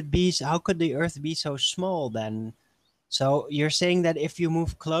how could it be? How could the Earth be so small then? So you're saying that if you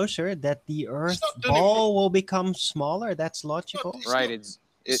move closer, that the Earth ball will become smaller? That's logical, right? It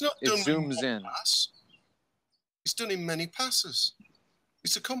zooms in. It's done in many passes.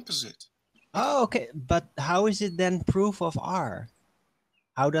 It's a composite. Oh, okay. But how is it then proof of R?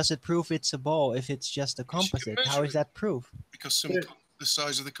 How does it prove it's a ball if it's just a composite? How is that proof? Because the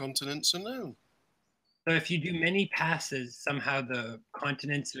size of the continents are known. So if you do many passes, somehow the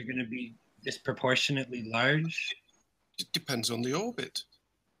continents are going to be disproportionately large? It depends on the orbit.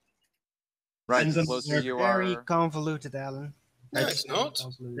 Right, the closer you are. Very convoluted, Alan. No, it's not.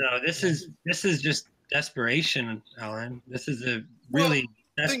 No, this is just desperation, Alan. This is a really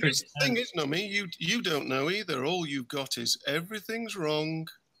desperate thing is, Nami, you don't know either. All you've got is everything's wrong,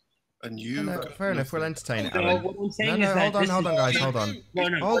 and you. No, fair enough. We'll entertain it, No, Alan. what I'm saying is that hold on, guys. Hold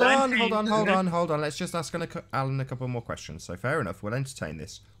on. Hold on. Let's just ask Alan a couple more questions. So fair enough. We'll entertain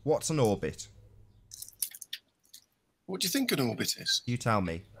this. What's an orbit? What do you think an orbit is? You tell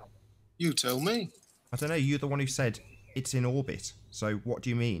me. You tell me. I don't know. You're the one who said it's in orbit. So what do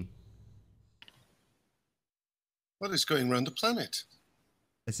you mean? Well, it's going around the planet.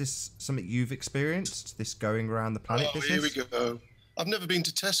 Is this something you've experienced? This going around the planet business? Here we go. I've never been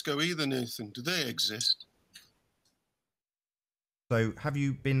to Tesco either, Nathan. Do they exist? So have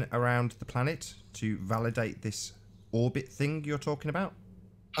you been around the planet to validate this orbit thing you're talking about?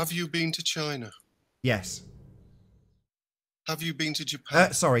 Have you been to China? Yes. Have you been to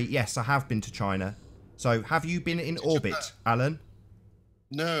Japan? Sorry, yes, I have been to China. So have you been in orbit, Japan? Alan?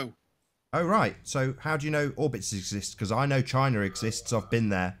 No. Oh, right. So how do you know orbits exist? Because I know China exists. I've been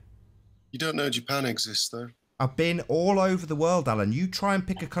there. You don't know Japan exists, though. I've been all over the world, Alan. You try and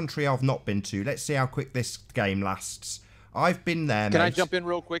pick a country I've not been to. Let's see how quick this game lasts. I've been there, mate. Can I jump in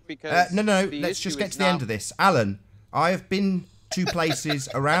real quick? Because no. Let's just get to the end of this. Alan, I have been to places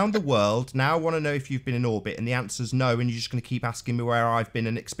around the world. Now I want to know if you've been in orbit, and the answer's no, and you're just going to keep asking me where I've been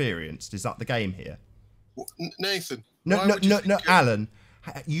and experienced. Is that the game here? Nathan. No, Alan.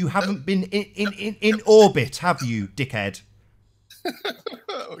 You haven't been in orbit, have you, dickhead?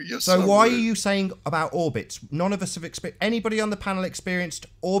 Oh, so why are you saying about orbits? None of us have experienced. Anybody on the panel experienced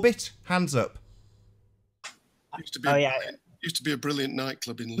orbit? Hands up. Used to be a brilliant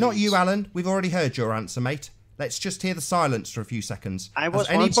nightclub in Leeds. Not you, Alan. We've already heard your answer, mate. Let's just hear the silence for a few seconds. Has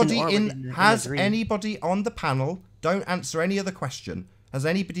anybody on the panel? Don't answer any other question. Has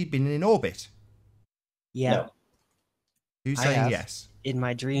anybody been in orbit? Yeah. No. Who's saying yes? In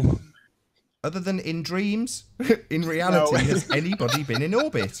my dream. Other than in dreams, in reality, has anybody been in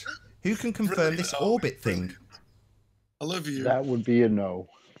orbit? Who can confirm this orbit thing? I love you. That would be a no.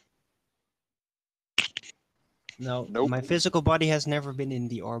 No, nope. My physical body has never been in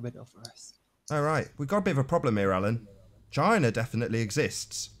the orbit of Earth. All right, we've got a bit of a problem here, Alan. China definitely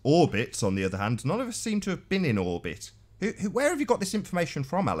exists. Orbits, on the other hand, none of us seem to have been in orbit. Where have you got this information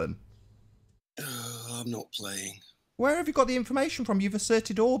from, Alan? I'm not playing. Where have you got the information from? You've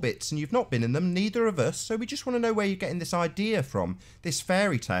asserted orbits and you've not been in them, neither of us. So we just want to know where you're getting this idea from, this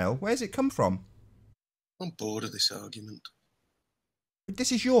fairy tale. Where's it come from? I'm bored of this argument.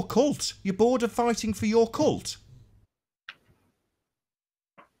 This is your cult. You're bored of fighting for your cult.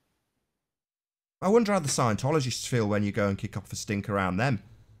 I wonder how the Scientologists feel when you go and kick off a stink around them.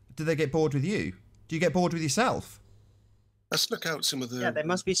 Do they get bored with you? Do you get bored with yourself? Let's look out some of the... Yeah, they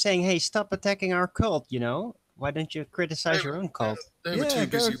must be saying, hey, stop attacking our cult, you know? Why don't you criticize your own cult? They were too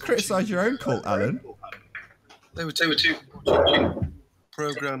busy criticise your own cult, Alan. They were too watching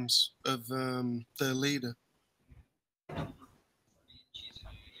programs of their leader.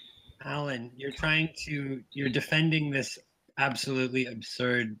 Alan, you're defending this absolutely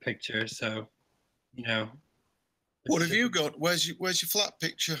absurd picture, so, you know. What have you got? Where's your flat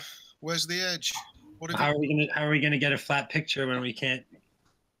picture? Where's the edge? How are we gonna get a flat picture when we can't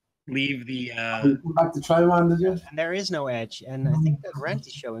leave the Come back to Taiwan, did you? And there is no edge, and I think that Rent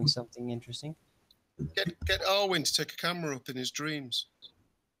is showing something interesting. Get Arwen to take a camera up in his dreams.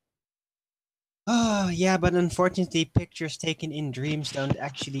 Oh yeah, but unfortunately pictures taken in dreams don't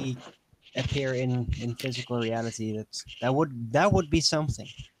actually appear in physical reality. That would be something.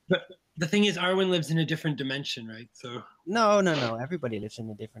 But the thing is, Arwen lives in a different dimension, right? So no. Everybody lives in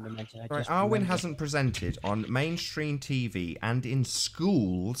a different dimension. Right, Arwen hasn't presented on mainstream TV and in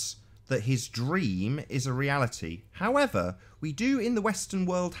schools that his dream is a reality. However, we do in the Western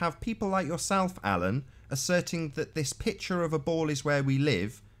world have people like yourself, Alan, asserting that this picture of a ball is where we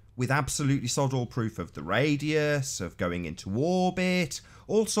live, with absolutely sod all proof of the radius, of going into orbit,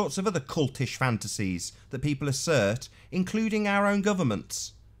 all sorts of other cultish fantasies that people assert, including our own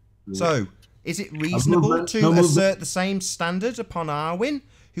governments. Yeah. So, is it reasonable to assert the same standard upon Arwen,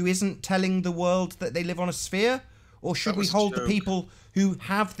 who isn't telling the world that they live on a sphere? Or should we hold the people who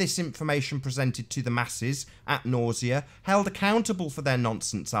have this information presented to the masses at nausea held accountable for their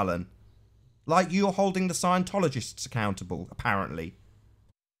nonsense, Alan? Like you're holding the Scientologists accountable, apparently.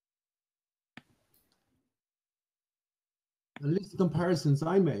 At least the comparisons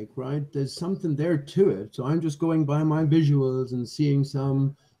I make, right? There's something there to it. So I'm just going by my visuals and seeing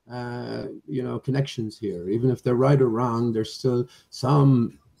some, connections here. Even if they're right or wrong, there's still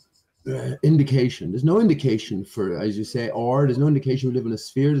some indication. There's no indication for, as you say, there's no indication we live in a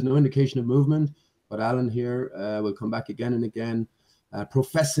sphere. There's no indication of movement. But Alan here will come back again and again,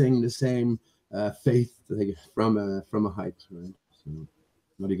 professing the same faith from a height, right? So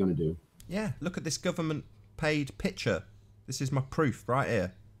what are you going to do? Yeah, look at this government-paid picture. This is my proof right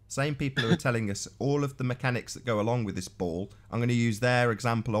here. Same people who are telling us all of the mechanics that go along with this ball. I'm going to use their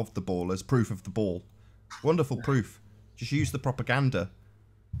example of the ball as proof of the ball. Wonderful proof. Just use the propaganda.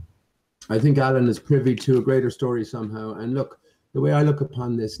 I think Alan is privy to a greater story somehow. And look, the way I look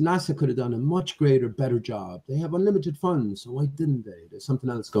upon this, NASA could have done a much greater, better job. They have unlimited funds, so why didn't they? There's something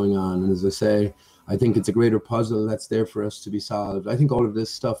else going on. And as I say, I think it's a greater puzzle that's there for us to be solved. I think all of this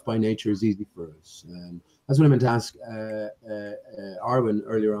stuff by nature is easy for us. That's what I meant to ask Arwen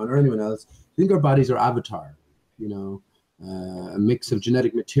earlier on, or anyone else. I think our bodies are avatar, a mix of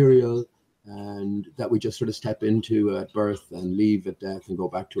genetic material, and that we just sort of step into at birth and leave at death and go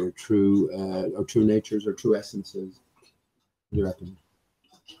back to our true natures, our true essences. What do you reckon?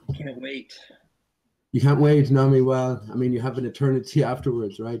 Can't wait. You can't wait, Nami. Well, I mean, you have an eternity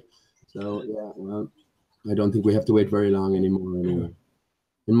afterwards, right? So yeah, well, I don't think we have to wait very long anymore anyway.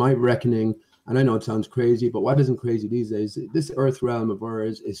 In my reckoning, and I know it sounds crazy, but what isn't crazy these days, this earth realm of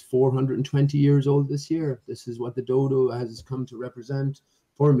ours is 420 years old this year. This is what the dodo has come to represent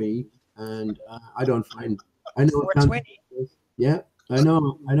for me. And I know it sounds, yeah, I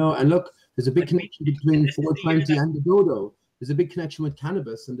know. And look, there's a big connection between 420 and the dodo. There's a big connection with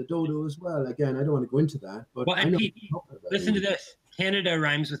cannabis and the dodo as well. Again, I don't want to go into that, but well, I know. Pete, listen to this. Canada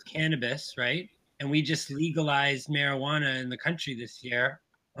rhymes with cannabis, right? And we just legalized marijuana in the country this year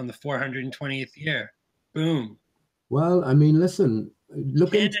on the 420th year. Boom. Well, I mean, listen,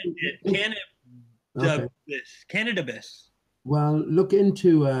 look into cannabis. Well, look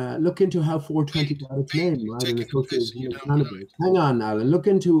into how 420 got its name, right? And associated with cannabis. Hang on, Alan. Look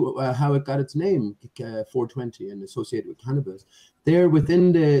into how it got its name, 420, and associated with cannabis. There,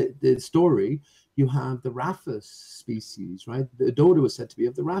 within the story, you have the Rhaphis species, right? The dodo is said to be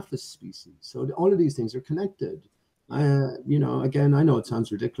of the Rhaphis species. So all of these things are connected. You know, again, I know it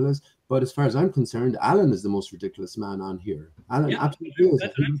sounds ridiculous, but as far as I'm concerned, Alan is the most ridiculous man on here. Alan absolutely is.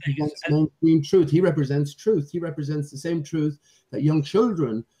 He represents mainstream truth. He represents truth. He represents the same truth that young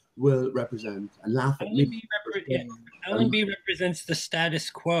children will represent and laugh at me. Alan B represents the status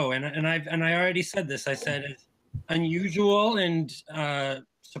quo, and I already said this. I said it's unusual and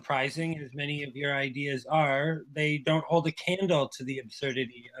surprising as many of your ideas are. They don't hold a candle to the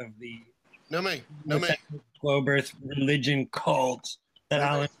absurdity of the slow birth religion cult that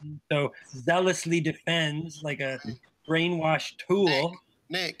Alan so zealously defends like a brainwashed tool.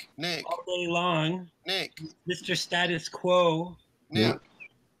 Nick. All day long. Nick. Mr. Status Quo. Nick,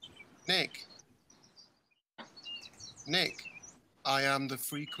 I am the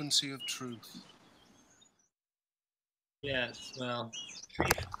frequency of truth. Yes, well,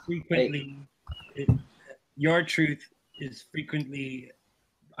 frequently, your truth is frequently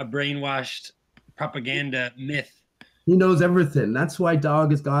a brainwashed propaganda myth. He knows everything. That's why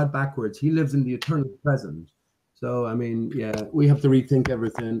dog is God backwards. He lives in the eternal present. So, I mean, yeah, we have to rethink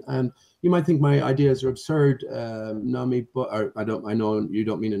everything. And you might think my ideas are absurd, Nami, but I know you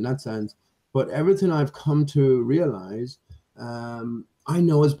don't mean in that sense. But everything I've come to realize, I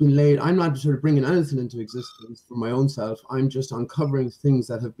know has been laid. I'm not sort of bringing anything into existence for my own self. I'm just uncovering things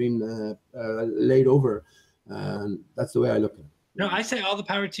that have been laid over. And that's the way I look at it. No, I say all the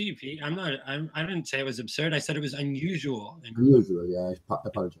power to you, Pete. I didn't say it was absurd. I said it was unusual. Unusual, yeah. I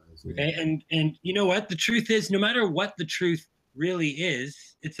apologize. Yeah. Okay, and you know what? The truth is, no matter what the truth really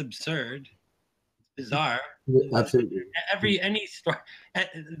is, it's absurd. It's bizarre. Yeah, absolutely. Any story,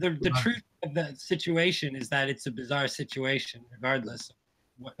 the truth of the situation is that it's a bizarre situation, regardless of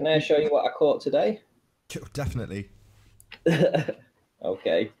what. Can I show you what I caught today? Definitely.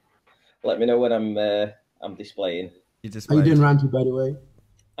 Okay. Let me know when I'm displaying. How you doing, Ranty, by the way?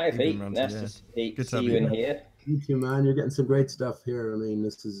 Hi, Pete. Nice to see you in here. You too, man. You're getting some great stuff here. I mean,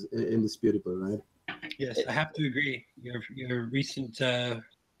 this is indisputable, right? Yes, I have to agree. Your recent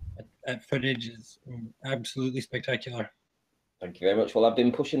footage is absolutely spectacular. Thank you very much. Well, I've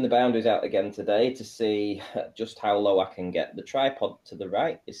been pushing the boundaries out again today to see just how low I can get. The tripod to the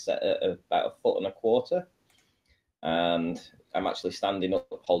right is set at about 1.25 feet. And I'm actually standing up,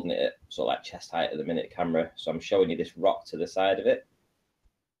 holding it at sort of like chest height at the minute camera. So I'm showing you this rock to the side of it.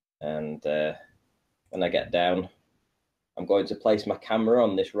 And when I get down, I'm going to place my camera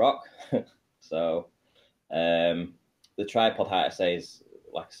on this rock. So the tripod height,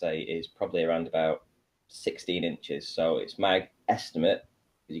 is probably around about 16 inches. So it's my estimate,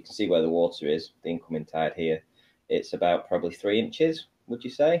 as you can see where the water is, the incoming tide here, it's about probably 3 inches, would you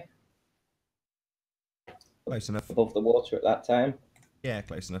say? Close enough. Above the water at that time? Yeah,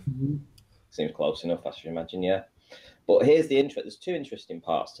 close enough. Seems close enough, I should imagine, yeah. But here's the interest. There's two interesting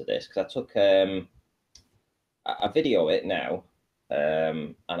parts to this, because I took I video it now,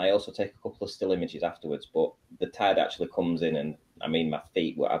 and I also take a couple of still images afterwards, but the tide actually comes in, and I mean, my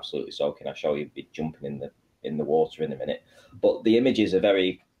feet were absolutely soaking. I'll show you be jumping in the water in a minute. But the images are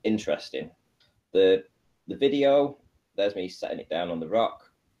very interesting. The video, there's me setting it down on the rock.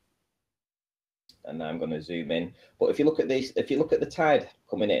 And now I'm going to zoom in. But if you look at these, if you look at the tide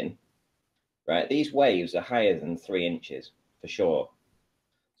coming in, right, these waves are higher than 3 inches for sure.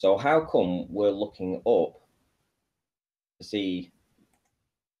 So how come we're looking up to see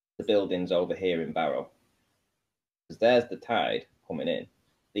the buildings over here in Barrow? Because there's the tide coming in.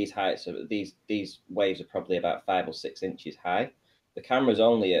 these heights of these waves are probably about 5 or 6 inches high. The camera's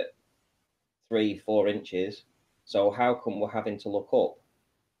only at 3-4 inches. So how come we're having to look up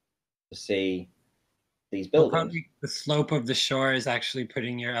to see these buildings? Well, probably the slope of the shore is actually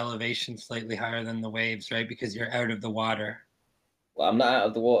putting your elevation slightly higher than the waves, right? Because you're out of the water. Well, I'm not out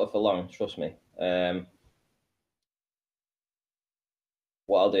of the water for long, trust me.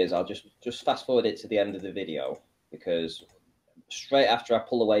 What I'll do is I'll just fast forward it to the end of the video, because straight after I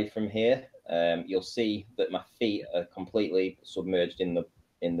pull away from here, you'll see that my feet are completely submerged in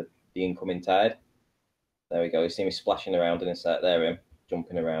the incoming tide. There we go. You see me splashing around in it. There I am,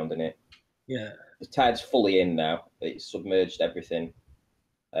 jumping around in it. Yeah. The tide's fully in now. It's submerged everything.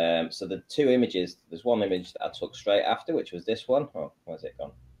 So the two images, there's one image that I took straight after, which was this one. Oh, where's it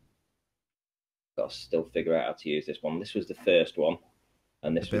gone? Got to still figure out how to use this one. This was the first one,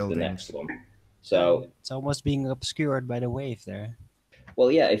 and this was the next one. So it's almost being obscured by the wave there.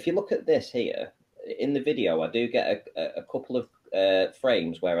 Well, yeah, if you look at this here, in the video, I do get a couple of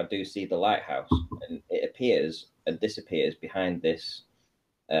frames where I do see the lighthouse, and it appears and disappears behind this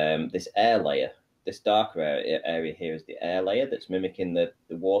this air layer. This darker area here is the air layer that's mimicking the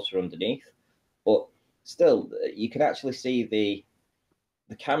water underneath. But still, you can actually see the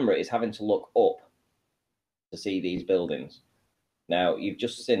camera is having to look up to see these buildings. Now, you've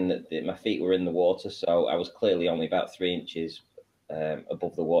just seen that my feet were in the water, so I was clearly only about 3 inches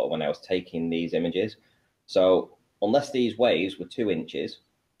above the water when I was taking these images. So unless these waves were 2 inches,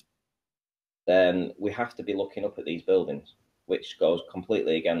 then we have to be looking up at these buildings, which goes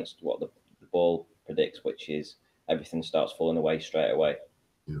completely against what the ball predicts, which is everything starts falling away straight away.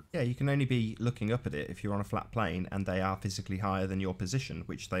 Yeah, you can only be looking up at it if you're on a flat plane and they are physically higher than your position,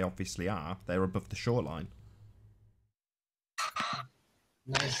 which they obviously are. They're above the shoreline.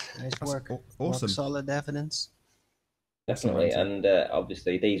 Nice work. Awesome. Rock solid evidence. Definitely, and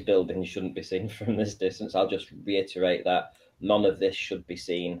obviously these buildings shouldn't be seen from this distance. I'll just reiterate that none of this should be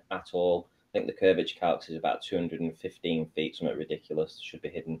seen at all. I think the curvature calcs is about 215 feet, something ridiculous. Should be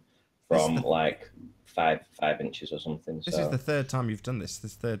hidden from like 5 inches or something. This is the third time you've done this.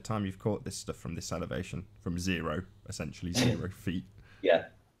 This third time you've caught this stuff from this elevation, from zero, essentially 0 feet. Yeah.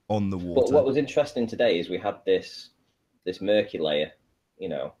 On the water. But what was interesting today is we had this murky layer. You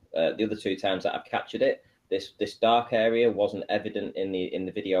know, the other 2 times that I've captured it, this dark area wasn't evident in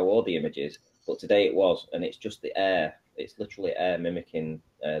the video or the images, but today it was, and it's just the air. It's literally air mimicking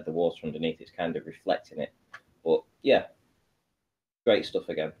the water underneath. It's kind of reflecting it. But yeah, great stuff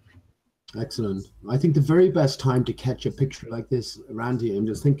again. Excellent. I think the very best time to catch a picture like this, Randy, I'm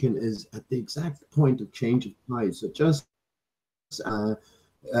just thinking, is at the exact point of change of tide. So just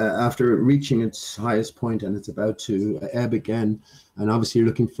after reaching its highest point and it's about to ebb again, and obviously you're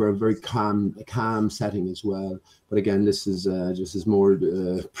looking for a very calm setting as well. But again, this is just as more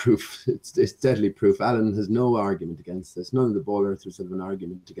proof. It's deadly proof. Alan has no argument against this. None of the ball earthers have an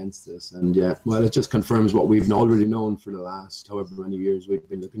argument against this. And yeah, well, it just confirms what we've already known for the last however many years we've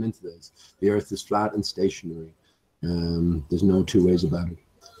been looking into this. The Earth is flat and stationary. There's no two ways about it.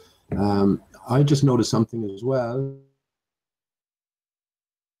 I just noticed something as well.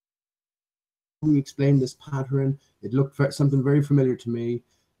 We explained this pattern. It looked something very familiar to me.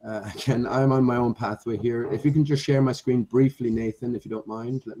 Again, I'm on my own pathway here. If you can just share my screen briefly, Nathan, if you don't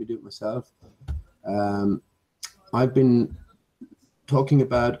mind, let me do it myself. I've been talking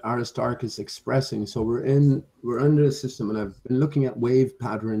about Aristarchus expressing. So we're under a system, and I've been looking at wave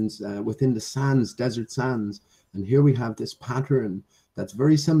patterns within the sands, desert sands, and here we have this pattern that's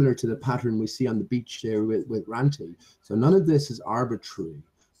very similar to the pattern we see on the beach there with Ranti. So none of this is arbitrary.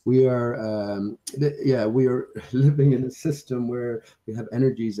 We are, we are living in a system where we have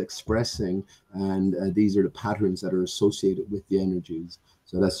energies expressing, and these are the patterns that are associated with the energies.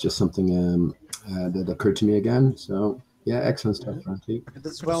 So that's just something that occurred to me again. So yeah, excellent stuff, Frankie.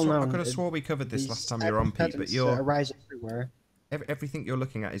 That's well known. I could have swore we covered this last time you were on, Pete, but arise everywhere. Everything you're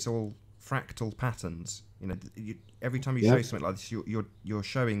looking at is all fractal patterns. You know, every time you show something like this, you're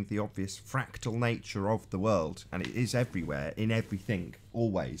showing the obvious fractal nature of the world, and it is everywhere, in everything,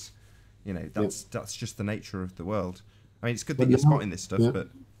 always. You know, that's just the nature of the world. I mean, it's good that you're spotting this stuff,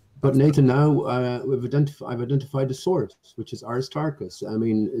 but Nathan, now I've identified the source, which is Aristarchus. I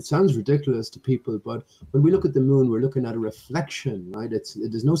mean, it sounds ridiculous to people, but when we look at the moon, we're looking at a reflection, right?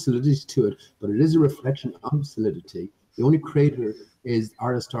 There's no solidity to it, but it is a reflection of solidity. The only crater is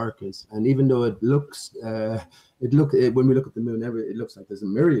Aristarchus, and even though it looks, when we look at the moon, it looks like there's a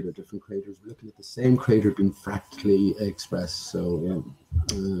myriad of different craters. We're looking at the same crater being fractally expressed. So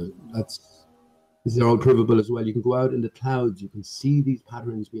yeah, These are all provable as well. You can go out in the clouds. You can see these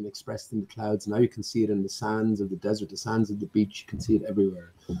patterns being expressed in the clouds. Now you can see it in the sands of the desert, the sands of the beach. You can see it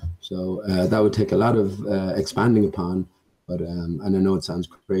everywhere. So that would take a lot of expanding upon. But and I know it sounds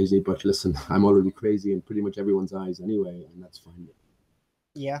crazy, but listen, I'm already crazy in pretty much everyone's eyes anyway, and that's fine.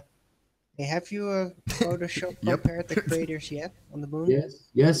 Yeah. Hey, have you Photoshop compared the craters yet on the moon?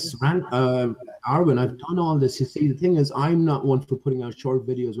 Yes, Arwen, I've done all this. You see, the thing is, I'm not one for putting out short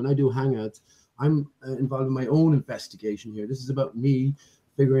videos. When I do Hangouts, I'm involved in my own investigation here. This is about me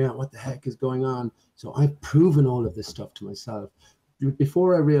figuring out what the heck is going on. So I've proven all of this stuff to myself.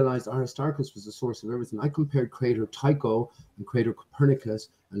 Before I realized Aristarchus was the source of everything, I compared crater Tycho and crater Copernicus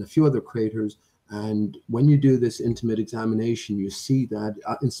and a few other craters. And when you do this intimate examination, you see that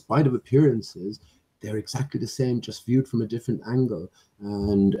in spite of appearances, they're exactly the same, just viewed from a different angle.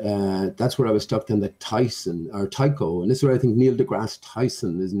 And that's where I was stuck then, that Tycho, and this is where I think Neil deGrasse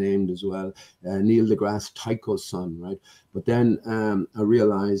Tyson is named as well, Neil deGrasse Tycho's son, right? But then I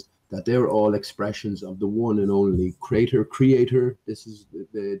realized that they're all expressions of the one and only creator. This is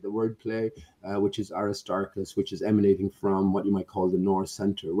the word play, which is Aristarchus, which is emanating from what you might call the North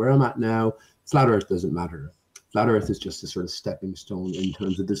Center. Where I'm at now, flat Earth doesn't matter. Flat Earth is just a sort of stepping stone in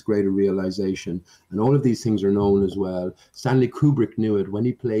terms of this greater realization. And all of these things are known as well. Stanley Kubrick knew it when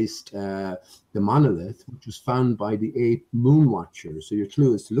he placed the monolith, which was found by the 8 moon watchers. So your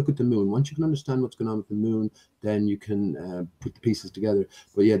clue is to look at the moon. Once you can understand what's going on with the moon, then you can put the pieces together.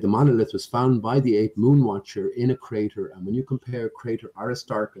 But yeah, the monolith was found by the 8 moon watcher in a crater. And when you compare crater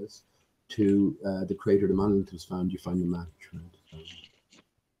Aristarchus to the crater the monolith was found, you find a match. Right?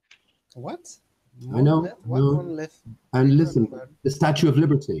 What? I know. What monolith? And listen, the Statue of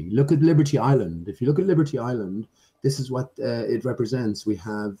Liberty. Look at Liberty Island. If you look at Liberty Island, this is what it represents. We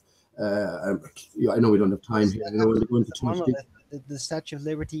have, I know we don't have time here. I don't want to go into too much detail. The Statue of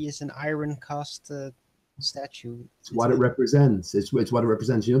Liberty is an iron cast statue. It's what it represents. It's what it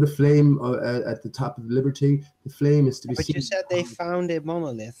represents. You know the flame at the top of Liberty? The flame is to be But seen. you said they found a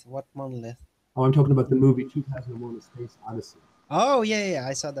monolith. What monolith? Oh, I'm talking about the movie 2001: A Space Odyssey. Oh, yeah.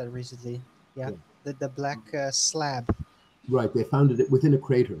 I saw that recently. Yeah. The black slab. Right, they found it within a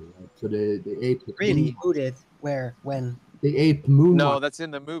crater. Right? So the 8. Really? Who did? Where? When? The 8 moon. No, that's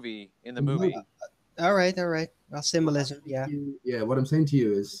in the movie. In the movie. All right. Well, symbolism. Yeah. Yeah. What I'm saying to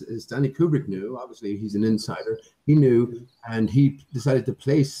you is Stanley Kubrick knew. Obviously, he's an insider. He knew, and he decided to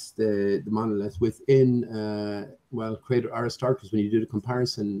place the monolith within crater Aristarchus. When you do the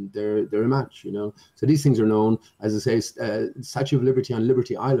comparison, they're a match. You know. So these things are known. As I say, Statue of Liberty on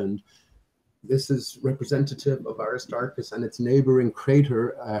Liberty Island. This is representative of Aristarchus and its neighboring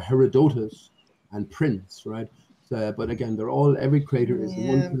crater, Herodotus and Prince, right? So, but again, every crater is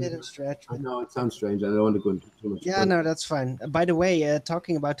one. A bit of stretch. I know it sounds strange. I don't want to go into too much. Yeah, no, that's fine. By the way,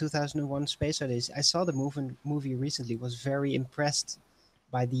 talking about 2001 Space Odyssey, I saw the movie recently, was very impressed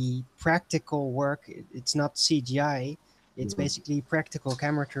by the practical work. It's not CGI. It's basically practical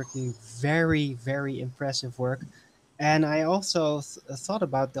camera trickery. Very, very impressive work. And I also thought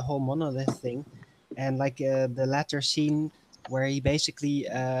about the whole monolith thing, and like the latter scene where he basically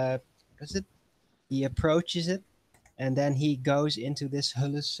he approaches it, and then he goes into this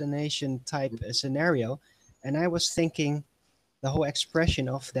hallucination type scenario. And I was thinking the whole expression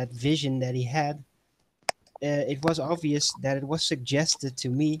of that vision that he had, it was obvious that it was suggested to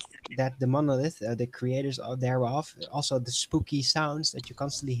me that the monolith, the creators thereof, also the spooky sounds that you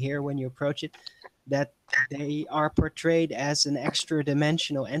constantly hear when you approach it, that they are portrayed as an extra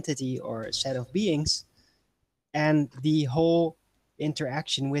dimensional entity or a set of beings, and the whole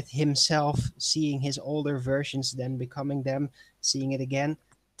interaction with himself, seeing his older versions, then becoming them, seeing it again,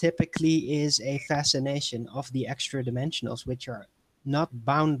 typically is a fascination of the extra dimensionals, which are not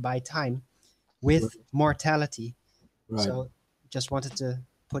bound by time with mortality. Right. So just wanted to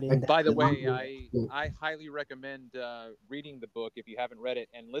put in that. By the way, I highly recommend reading the book if you haven't read it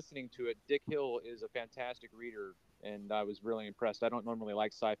and listening to it. Dick Hill is a fantastic reader, and I was really impressed. I don't normally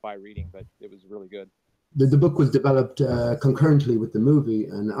like sci-fi reading, but it was really good. The book was developed concurrently with the movie,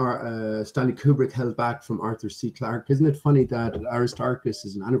 and Stanley Kubrick held back from Arthur C. Clarke. Isn't it funny that Aristarchus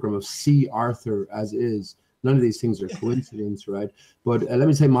is an anagram of C. Arthur as is? None of these things are coincidence, right? But let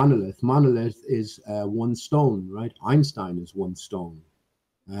me say monolith. Monolith is one stone, right? Einstein is one stone.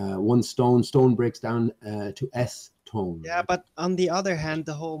 One stone breaks down to S tone. Yeah, but on the other hand,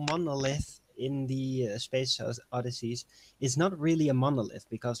 the whole monolith in the Space Odysseys is not really a monolith,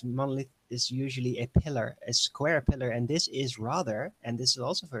 because monolith is usually a pillar, a square pillar, and this is rather, and this is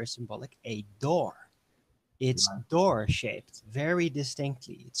also very symbolic, a door. It's door shaped very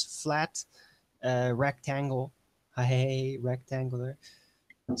distinctly. It's flat, rectangle, rectangular.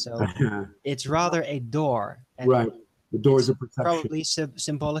 So it's rather a door. And right. The door is a perception. Probably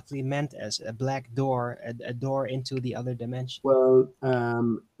symbolically meant as a black door, a door into the other dimension. Well,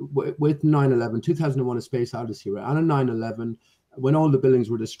 with 9/11, 2001: A Space Odyssey, right? On 9/11, when all the buildings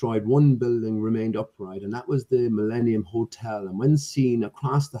were destroyed, one building remained upright, and that was the Millennium Hotel. And when seen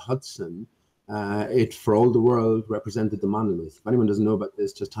across the Hudson, it, for all the world, represented the monolith. If anyone doesn't know about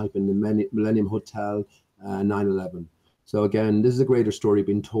this, just type in the Millennium Hotel 9/11. So again, this is a greater story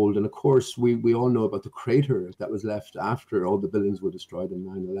being told. And of course, we all know about the crater that was left after all the buildings were destroyed in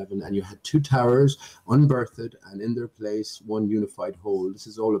 9/11. And you had two towers unberthed and in their place, one unified whole. This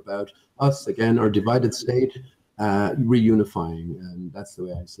is all about us, again, our divided state, reunifying. And that's the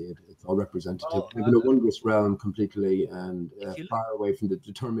way I see it. It's all representative. We live in a wondrous realm completely, and far away from the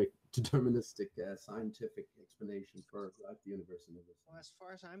deterministic scientific explanation for life, the universe, and everything. Well, as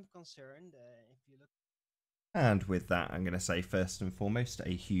far as I'm concerned, if you look. And with that, I'm going to say first and foremost, a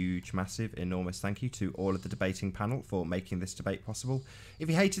huge, massive, enormous thank you to all of the debating panel for making this debate possible. If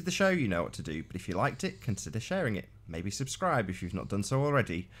you hated the show, you know what to do, but if you liked it, consider sharing it. Maybe subscribe if you've not done so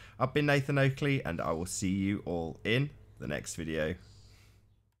already. I've been Nathan Oakley, and I will see you all in the next video.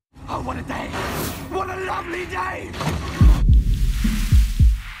 Oh, what a day! What a lovely day!